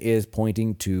token is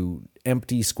pointing to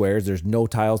empty squares. There's no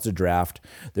tiles to draft.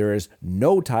 There is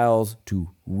no tiles to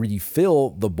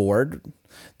refill the board.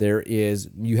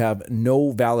 You have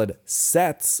no valid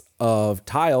sets of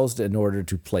tiles in order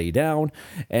to play down,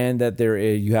 and that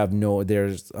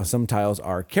there's some tiles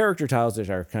are character tiles that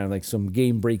are kind of like some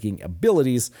game-breaking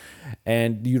abilities,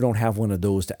 and you don't have one of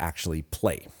those to actually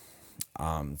play.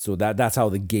 So that's how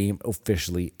the game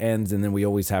officially ends, and then we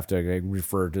always have to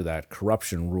refer to that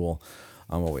corruption rule.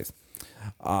 Always.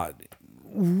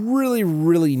 Really,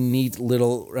 really neat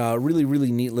little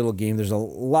game. There's a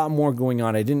lot more going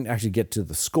on. I didn't actually get to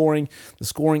the scoring. The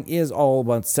scoring is all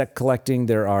about set collecting.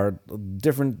 There are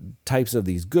different types of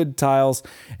these good tiles,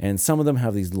 and some of them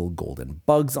have these little golden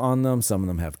bugs on them. Some of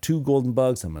them have 2 golden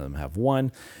bugs. Some of them have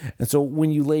 1. And so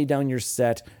when you lay down your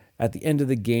set, at the end of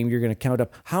the game, you're going to count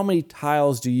up how many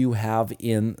tiles do you have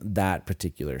in that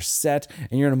particular set,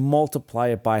 and you're going to multiply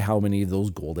it by how many of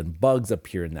those golden bugs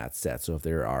appear in that set. So if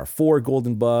there are 4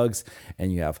 golden bugs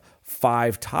and you have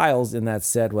 5 tiles in that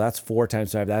set, well, that's 4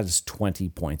 times 5. That is 20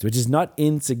 points, which is not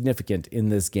insignificant in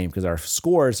this game because our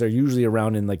scores are usually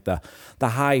around in like the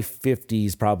high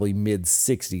 50s, probably mid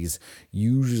 60s,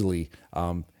 usually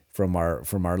from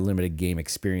our limited game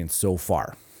experience so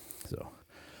far. So.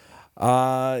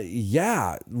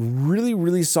 Really,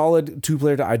 really solid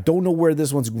 2-player. I don't know where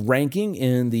this one's ranking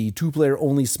in the 2-player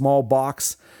only small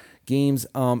box games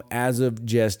as of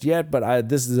just yet, but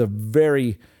this is a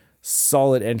very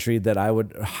solid entry that I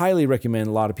would highly recommend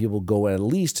a lot of people go at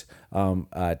least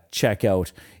check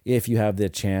out if you have the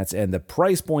chance. And the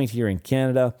price point here in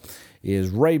Canada is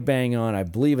right bang on. I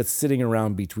believe it's sitting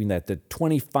around between the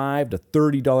 $25 to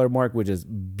 $30 mark, which is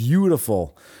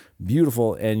beautiful,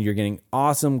 and you're getting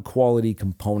awesome quality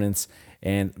components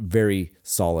and very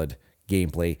solid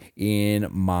gameplay in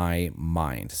my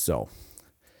mind.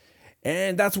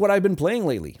 And that's what I've been playing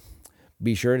lately.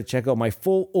 Be sure to check out my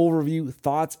full overview,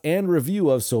 thoughts, and review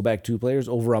of Sobek 2 Players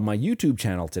over on my YouTube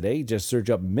channel today. Just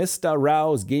search up Mr.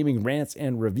 Rao's Gaming Rants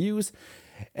and Reviews.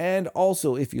 And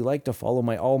also, if you like to follow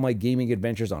all my gaming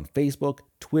adventures on Facebook,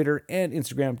 Twitter, and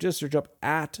Instagram, just search up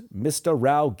at Mr.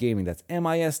 Rao Gaming. That's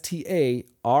MistaRau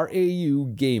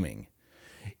Gaming.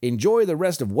 Enjoy the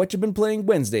rest of What You've Been Playing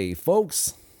Wednesday,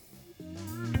 folks.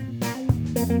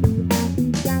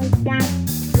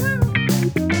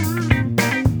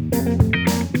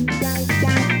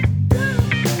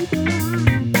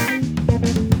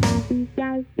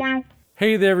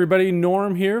 Hey there, everybody.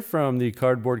 Norm here from the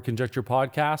Cardboard Conjecture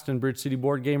podcast and Bridge City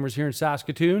Board Gamers here in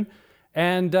Saskatoon.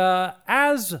 And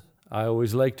as I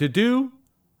always like to do,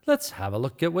 let's have a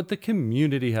look at what the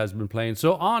community has been playing.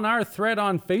 So on our thread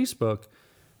on Facebook,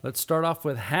 let's start off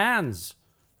with Hans.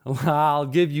 I'll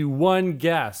give you one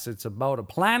guess. It's about a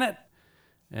planet,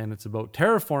 and it's about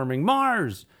terraforming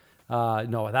Mars.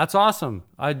 No, that's awesome.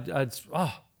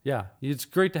 It's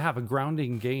great to have a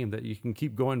grounding game that you can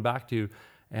keep going back to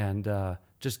and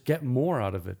just get more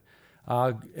out of it.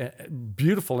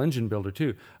 Beautiful engine builder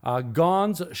too.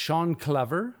 Gons Sean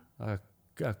Clever, a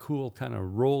cool kind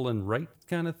of roll and write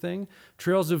kind of thing.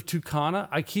 Trails of Tucana.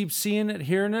 I keep seeing it,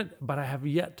 hearing it, but I have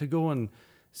yet to go and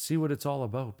see what it's all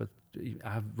about. But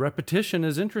repetition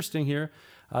is interesting here.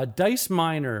 Dice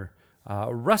Miner,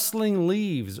 Rustling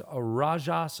Leaves,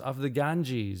 Rajas of the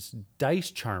Ganges,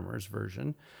 Dice Charmers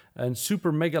version, and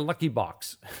Super Mega Lucky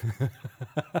Box.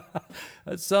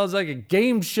 That sounds like a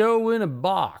game show in a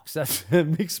box. That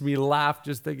makes me laugh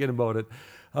just thinking about it.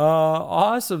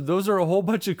 Awesome. Those are a whole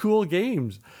bunch of cool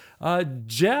games.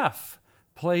 Jeff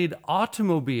played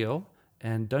Automobile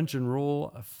and Dungeon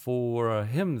Roll for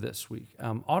him this week.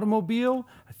 Automobile,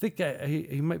 I think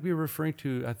he might be referring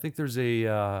to, I think there's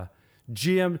a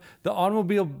GM, the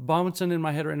Automobile bouncing in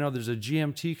my head right now. There's a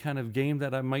GMT kind of game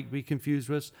that I might be confused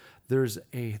with. There's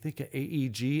I think an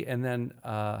AEG, and then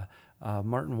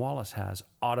Martin Wallace has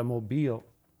Automobile.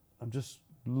 I'm just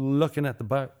looking at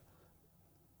the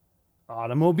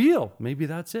Automobile. Maybe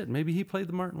that's it. Maybe he played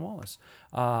the Martin Wallace.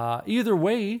 Either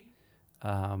way,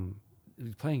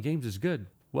 playing games is good.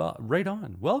 Well, right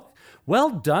on. Well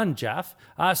done, Jeff.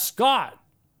 Scott,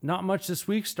 not much this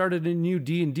week. Started a new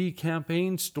D&D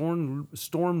campaign, Storm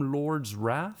Lord's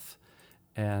Wrath,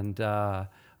 and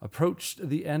approached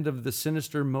the end of the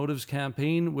Sinister Motives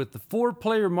campaign with the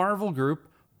 4-player Marvel group.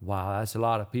 Wow, that's a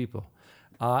lot of people.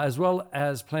 As well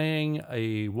as playing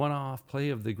a one-off play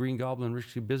of the Green Goblin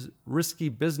Risky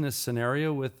Business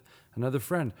scenario with another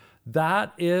friend.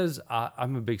 That is,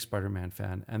 I'm a big Spider-Man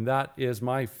fan, and that is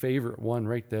my favorite one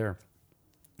right there.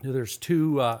 There's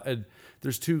two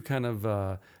kind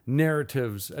of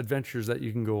narratives, adventures that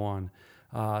you can go on.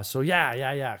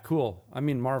 Cool. I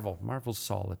mean, Marvel's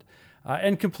solid.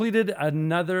 And completed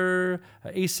another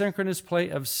asynchronous play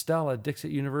of Stella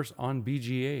Dixit Universe on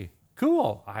BGA.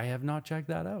 Cool. I have not checked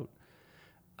that out.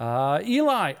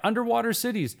 Eli, Underwater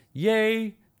Cities.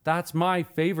 Yay. That's my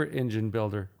favorite engine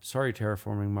builder. Sorry,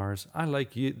 Terraforming Mars. I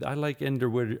like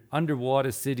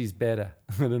Underwater Cities better.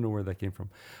 I don't know where that came from.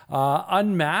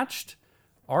 Unmatched,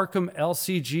 Arkham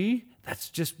LCG. That's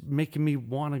just making me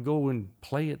want to go and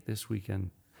play it this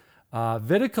weekend.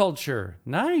 Viticulture.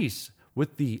 Nice.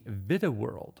 With the Vita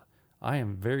World. I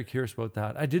am very curious about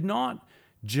that. I did not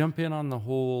jump in on the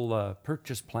whole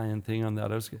purchase plan thing on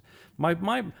that. My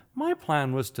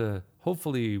plan was to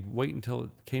hopefully wait until it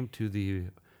came to the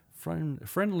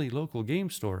friendly local game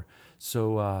store.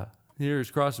 So here's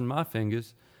crossing my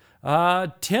fingers.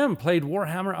 Tim played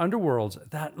Warhammer Underworlds.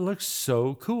 That looks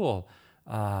so cool.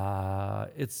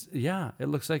 It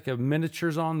looks like a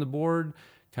miniatures on the board,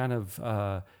 kind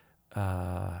of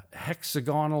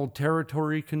hexagonal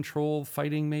territory control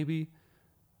fighting, maybe.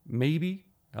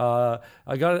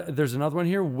 There's another one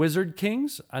here, Wizard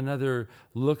Kings. Another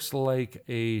looks like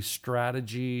a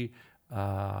strategy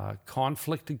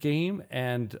conflict game.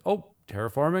 And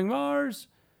Terraforming Mars.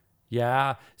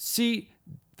 Yeah, see,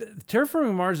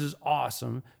 Terraforming Mars is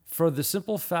awesome for the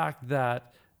simple fact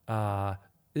that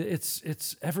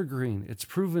it's evergreen. It's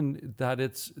proven that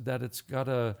it's got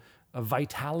a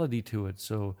vitality to it.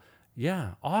 So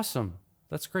yeah, awesome.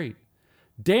 That's great.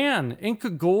 Dan, Inca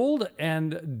Gold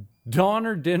and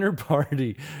Donner Dinner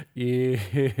Party.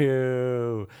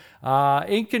 Ew.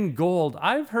 Incan Gold.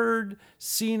 I've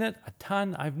seen it a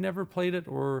ton. I've never played it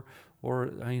or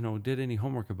did any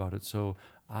homework about it. So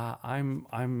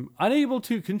I'm unable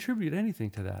to contribute anything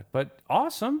to that. But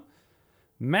awesome.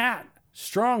 Matt,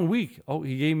 strong week. Oh,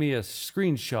 he gave me a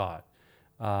screenshot.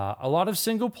 A lot of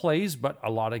single plays, but a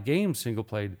lot of games single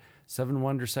played. Seven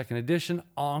Wonders 2nd Edition,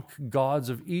 Ankh Gods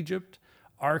of Egypt,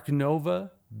 Ark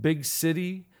Nova, Big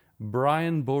City,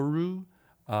 Brian Boru,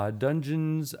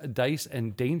 Dungeons, Dice,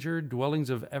 and Danger, Dwellings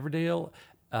of Everdale,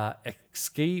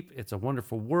 Escape, It's a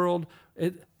Wonderful World.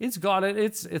 It's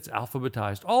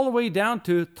alphabetized all the way down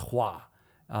to Trois.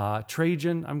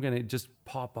 Trajan, I'm going to just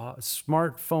pop off.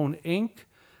 Smartphone Inc.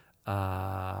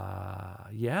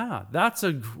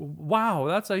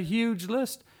 That's a huge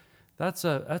list. That's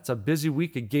a busy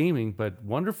week of gaming, but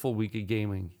wonderful week of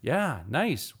gaming. Yeah,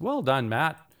 nice. Well done,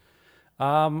 Matt.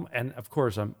 And of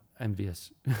course,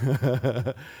 envious.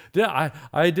 Yeah,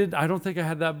 I did. I don't think I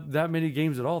had that many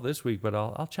games at all this week, but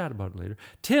I'll chat about it later.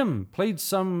 Tim played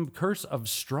some Curse of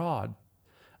Strahd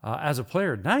as a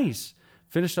player. Nice.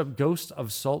 Finished up Ghost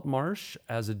of Saltmarsh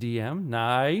as a DM.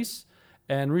 Nice.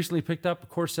 And recently picked up a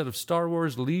core set of Star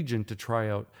Wars Legion to try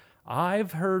out.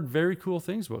 I've heard very cool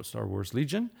things about Star Wars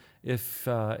Legion. If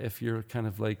you're kind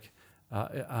of like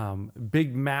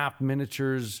big map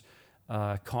miniatures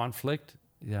conflict,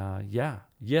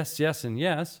 yes, and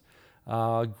yes.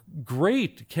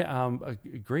 Great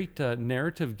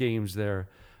narrative games there.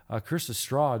 Curse of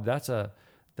Strahd.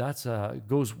 That's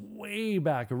goes way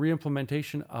back. A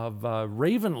reimplementation of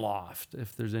Ravenloft.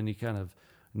 If there's any kind of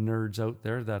nerds out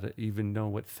there that even know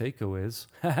what THAC0 is.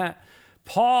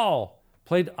 Paul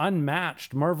played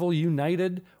Unmatched, Marvel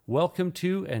United, Welcome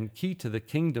to and Key to the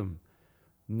Kingdom.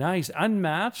 Nice.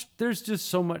 Unmatched, there's just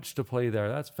so much to play there.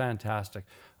 That's fantastic.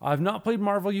 I've not played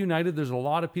Marvel United. There's a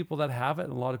lot of people that have it,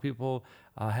 and a lot of people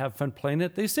have fun playing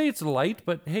it. They say it's light,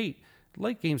 but hey,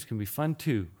 light games can be fun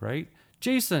too, right?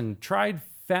 Jason tried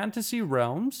Fantasy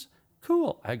Realms.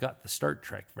 Cool. I got the Star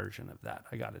Trek version of that.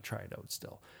 I got to try it out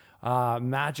still.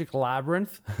 Magic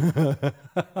Labyrinth.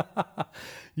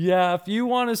 Yeah, if you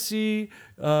want to see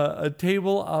a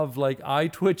table of like eye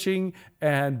twitching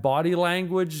and body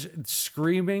language,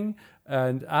 screaming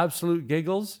and absolute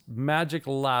giggles, Magic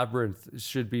Labyrinth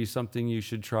should be something you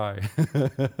should try.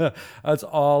 That's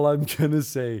all I'm gonna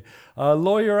say.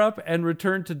 Lawyer Up and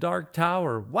Return to Dark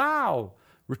Tower. Wow.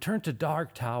 Return to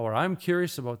Dark Tower. I'm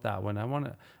curious about that one.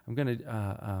 I'm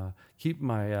gonna keep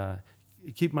my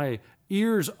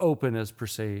ears open, as per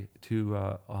se,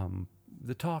 to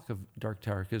the talk of Dark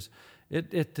Tower, because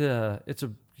it's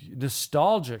a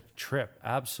nostalgic trip,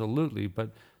 absolutely, but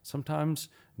sometimes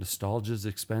nostalgia is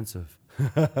expensive.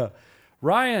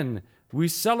 Ryan, we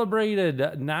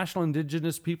celebrated National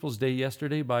Indigenous Peoples Day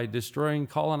yesterday by destroying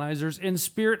colonizers in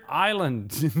Spirit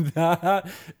Island. That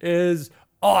is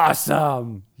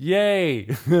awesome!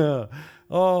 Yay!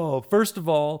 Oh, first of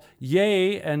all,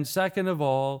 yay, and second of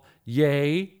all,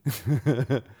 yay.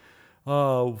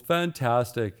 Oh,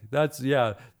 fantastic. I'm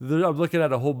looking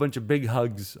at a whole bunch of big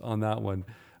hugs on that one.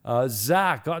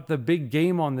 Zach got the big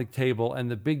game on the table,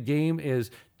 and the big game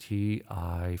is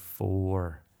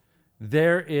TI4.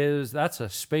 That's a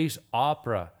space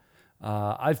opera.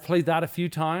 I've played that a few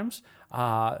times.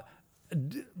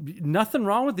 Nothing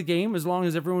wrong with the game as long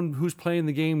as everyone who's playing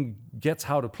the game gets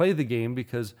how to play the game,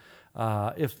 because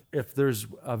if there's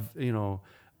a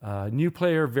new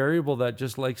player variable that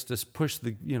just likes to push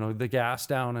the gas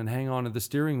down and hang on to the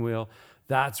steering wheel,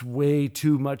 that's way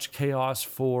too much chaos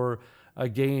for a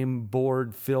game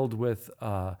board filled with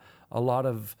a lot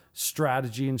of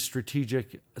strategy and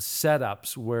strategic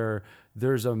setups where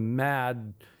there's a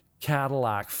mad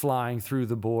Cadillac flying through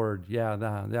the board.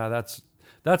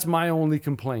 That's my only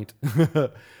complaint.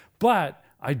 But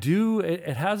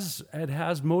it has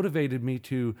motivated me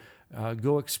to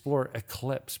go explore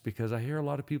Eclipse, because I hear a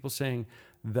lot of people saying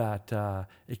that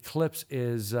Eclipse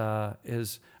is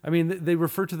they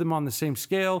refer to them on the same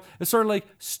scale. It's sort of like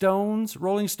Stones,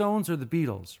 Rolling Stones, or the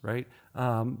Beatles, right?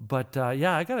 I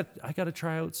gotta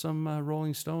try out some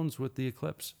Rolling Stones with the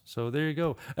Eclipse. So there you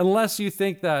go. Unless you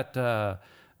think that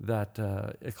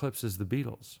Eclipse is the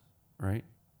Beatles, right?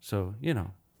 So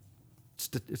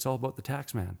it's all about the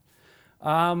tax man.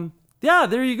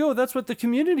 There you go. That's what the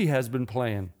community has been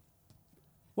playing.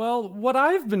 Well, what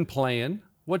I've been playing,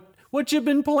 what you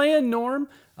been playing, Norm?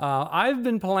 I've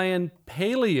been playing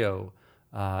Paleo.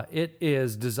 It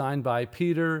is designed by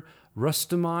Peter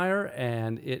Rustemeyer,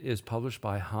 and it is published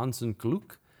by Hans and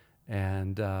Gluck.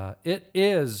 And it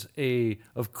is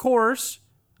of course,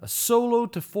 a solo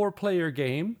to 4-player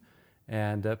game,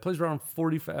 and plays around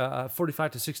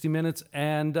 45 to 60 minutes.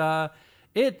 And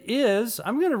it is,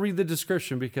 I'm going to read the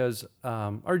description because,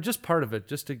 or just part of it,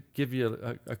 just to give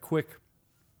you a quick,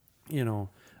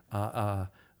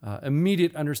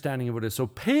 immediate understanding of what it is. So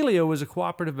Paleo is a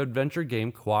cooperative adventure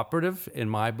game. Cooperative, in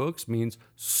my books, means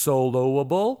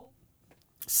soloable.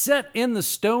 Set in the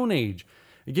Stone Age.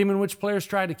 A game in which players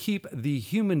try to keep the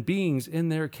human beings in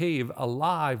their cave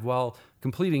alive while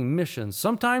completing missions.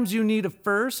 Sometimes you need a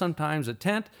fur, sometimes a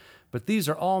tent, but these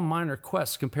are all minor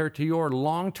quests compared to your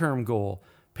long-term goal,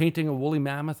 painting a woolly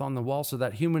mammoth on the wall so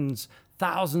that humans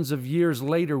thousands of years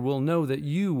later will know that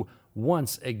you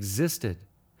once existed.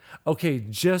 Okay,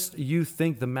 just you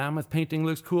think the mammoth painting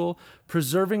looks cool?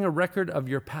 Preserving a record of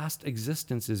your past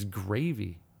existence is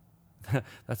gravy.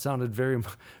 That sounded very,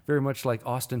 very much like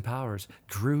Austin Powers.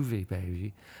 Groovy,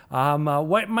 baby.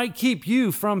 What might keep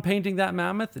you from painting that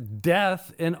mammoth?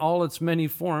 Death in all its many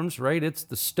forms, right? It's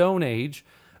the Stone Age.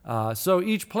 So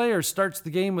each player starts the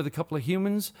game with a couple of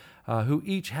humans who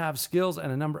each have skills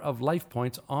and a number of life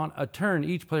points. On a turn,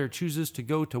 each player chooses to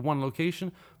go to one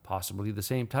location, possibly the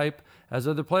same type as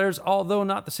other players, although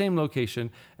not the same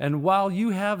location. And while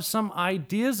you have some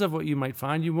ideas of what you might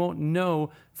find, you won't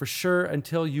know for sure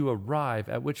until you arrive,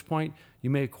 at which point you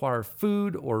may acquire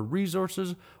food or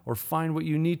resources, or find what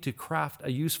you need to craft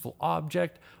a useful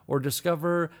object, or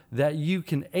discover that you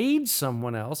can aid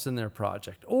someone else in their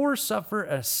project, or suffer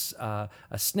a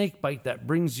snake bite that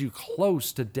brings you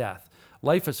close to death.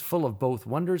 Life is full of both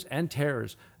wonders and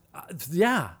terrors.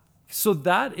 So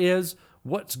that is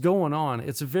what's going on.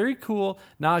 It's very cool.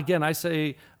 Now, again, I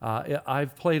say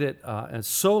I've played it as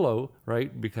solo,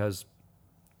 right? Because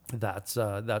that's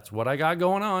what I got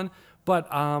going on. But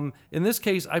in this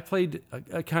case, I played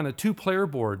a kind of 2-player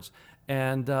boards,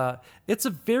 and it's a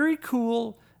very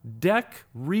cool deck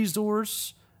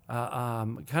resource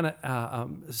kind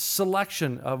of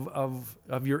selection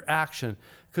of your action.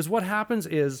 Because what happens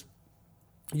is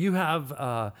you have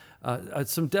a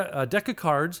deck of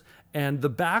cards, and the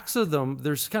backs of them,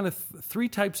 there's kind of 3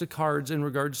 types of cards in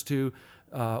regards to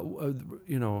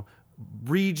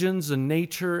regions and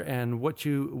nature and what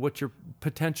your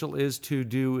potential is to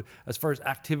do as far as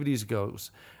activities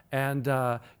goes. And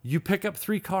you pick up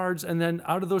 3 cards, and then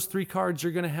out of those 3 cards,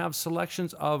 you're going to have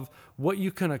selections of what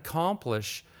you can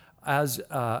accomplish as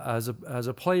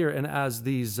a player and as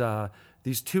these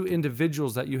 2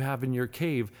 individuals that you have in your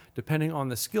cave, depending on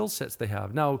the skill sets they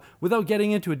have. Now, without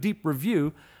getting into a deep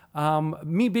review,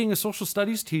 me being a social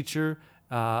studies teacher,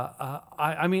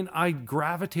 I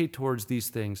gravitate towards these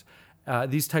things,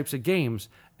 these types of games.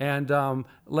 And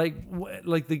like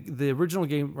the original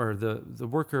game, or the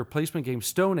worker placement game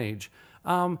Stone Age,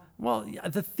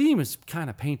 the theme is kind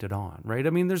of painted on, right?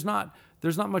 I mean, there's not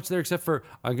much there except for,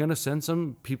 I'm going to send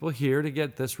some people here to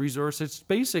get this resource. It's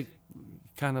basic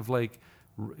kind of like,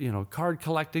 card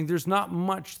collecting. There's not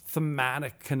much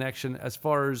thematic connection as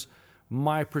far as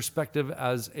my perspective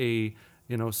as a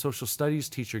social studies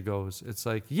teacher goes. It's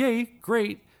like, yay,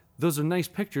 great, those are nice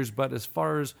pictures, but as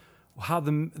far as how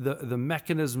the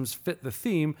mechanisms fit the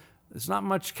theme, there's not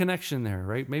much connection there,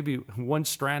 right? Maybe one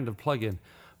strand of plug-in.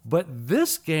 But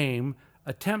this game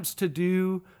attempts to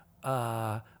do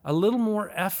a little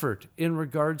more effort in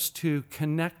regards to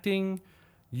connecting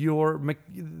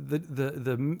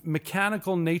the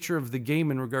mechanical nature of the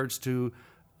game in regards to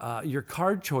your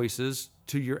card choices,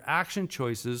 to your action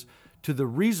choices, to the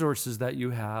resources that you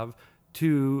have,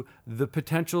 to the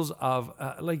potentials of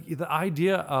like the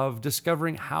idea of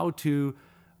discovering how to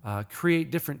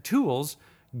create different tools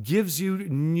gives you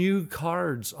new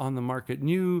cards on the market,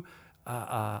 new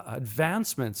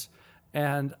advancements.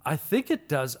 And I think it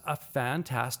does a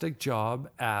fantastic job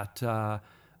at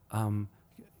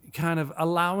kind of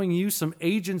allowing you some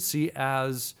agency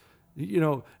as,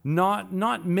 not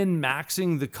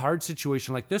min-maxing the card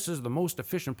situation, like this is the most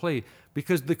efficient play,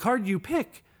 because the card you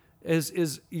pick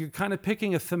is you're kind of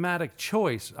picking a thematic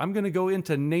choice. I'm going to go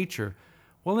into nature.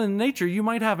 Well, in nature, you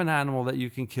might have an animal that you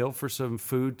can kill for some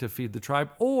food to feed the tribe,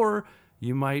 or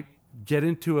you might get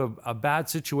into a bad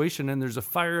situation and there's a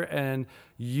fire and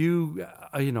you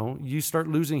start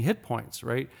losing hit points,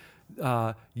 right?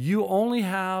 You only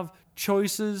have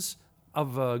choices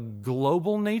of a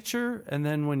global nature, and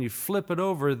then when you flip it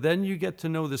over, then you get to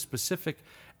know the specific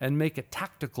and make a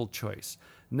tactical choice.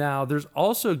 Now, there's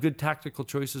also good tactical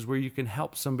choices where you can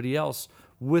help somebody else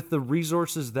with the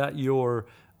resources that your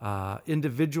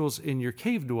individuals in your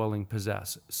cave dwelling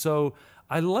possess. So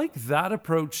I like that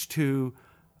approach to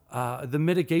the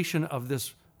mitigation of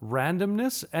this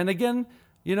randomness. And again,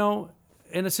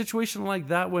 in a situation like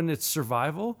that, when it's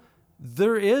survival,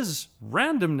 there is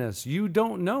randomness. You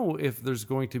don't know if there's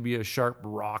going to be a sharp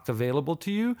rock available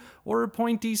to you or a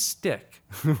pointy stick,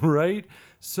 right?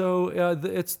 So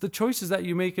it's the choices that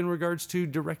you make in regards to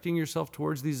directing yourself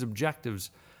towards these objectives.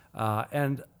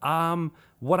 And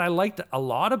what I liked a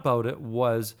lot about it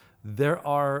was there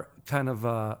are kind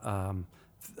of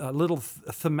little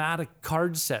thematic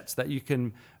card sets that you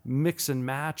can mix and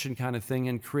match and kind of thing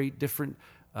and create different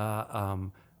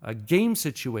game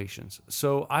situations.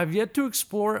 So I've yet to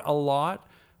explore it a lot.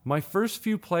 My first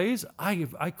few plays,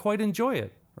 I quite enjoy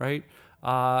it, right?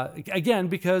 Again,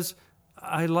 because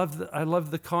I love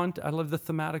the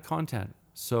thematic content.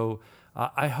 So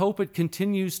I hope it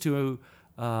continues to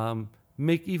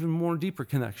make even more deeper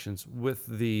connections with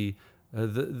the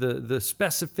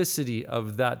specificity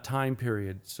of that time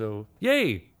period. So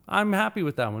yay, I'm happy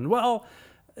with that one. Well,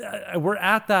 we're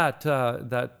at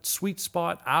that sweet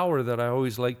spot hour that I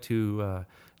always like to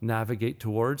navigate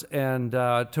towards. And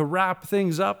to wrap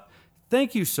things up,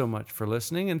 thank you so much for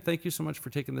listening, and thank you so much for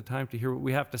taking the time to hear what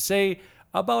we have to say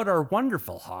about our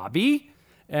wonderful hobby.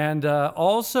 And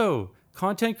also,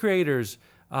 content creators,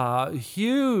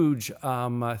 huge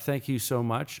thank you so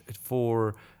much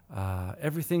for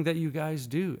everything that you guys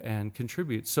do and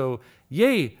contribute. So,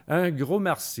 yay, un gros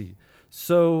merci.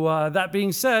 So, that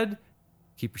being said,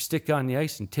 keep your stick on the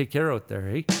ice and take care out there,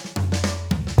 eh?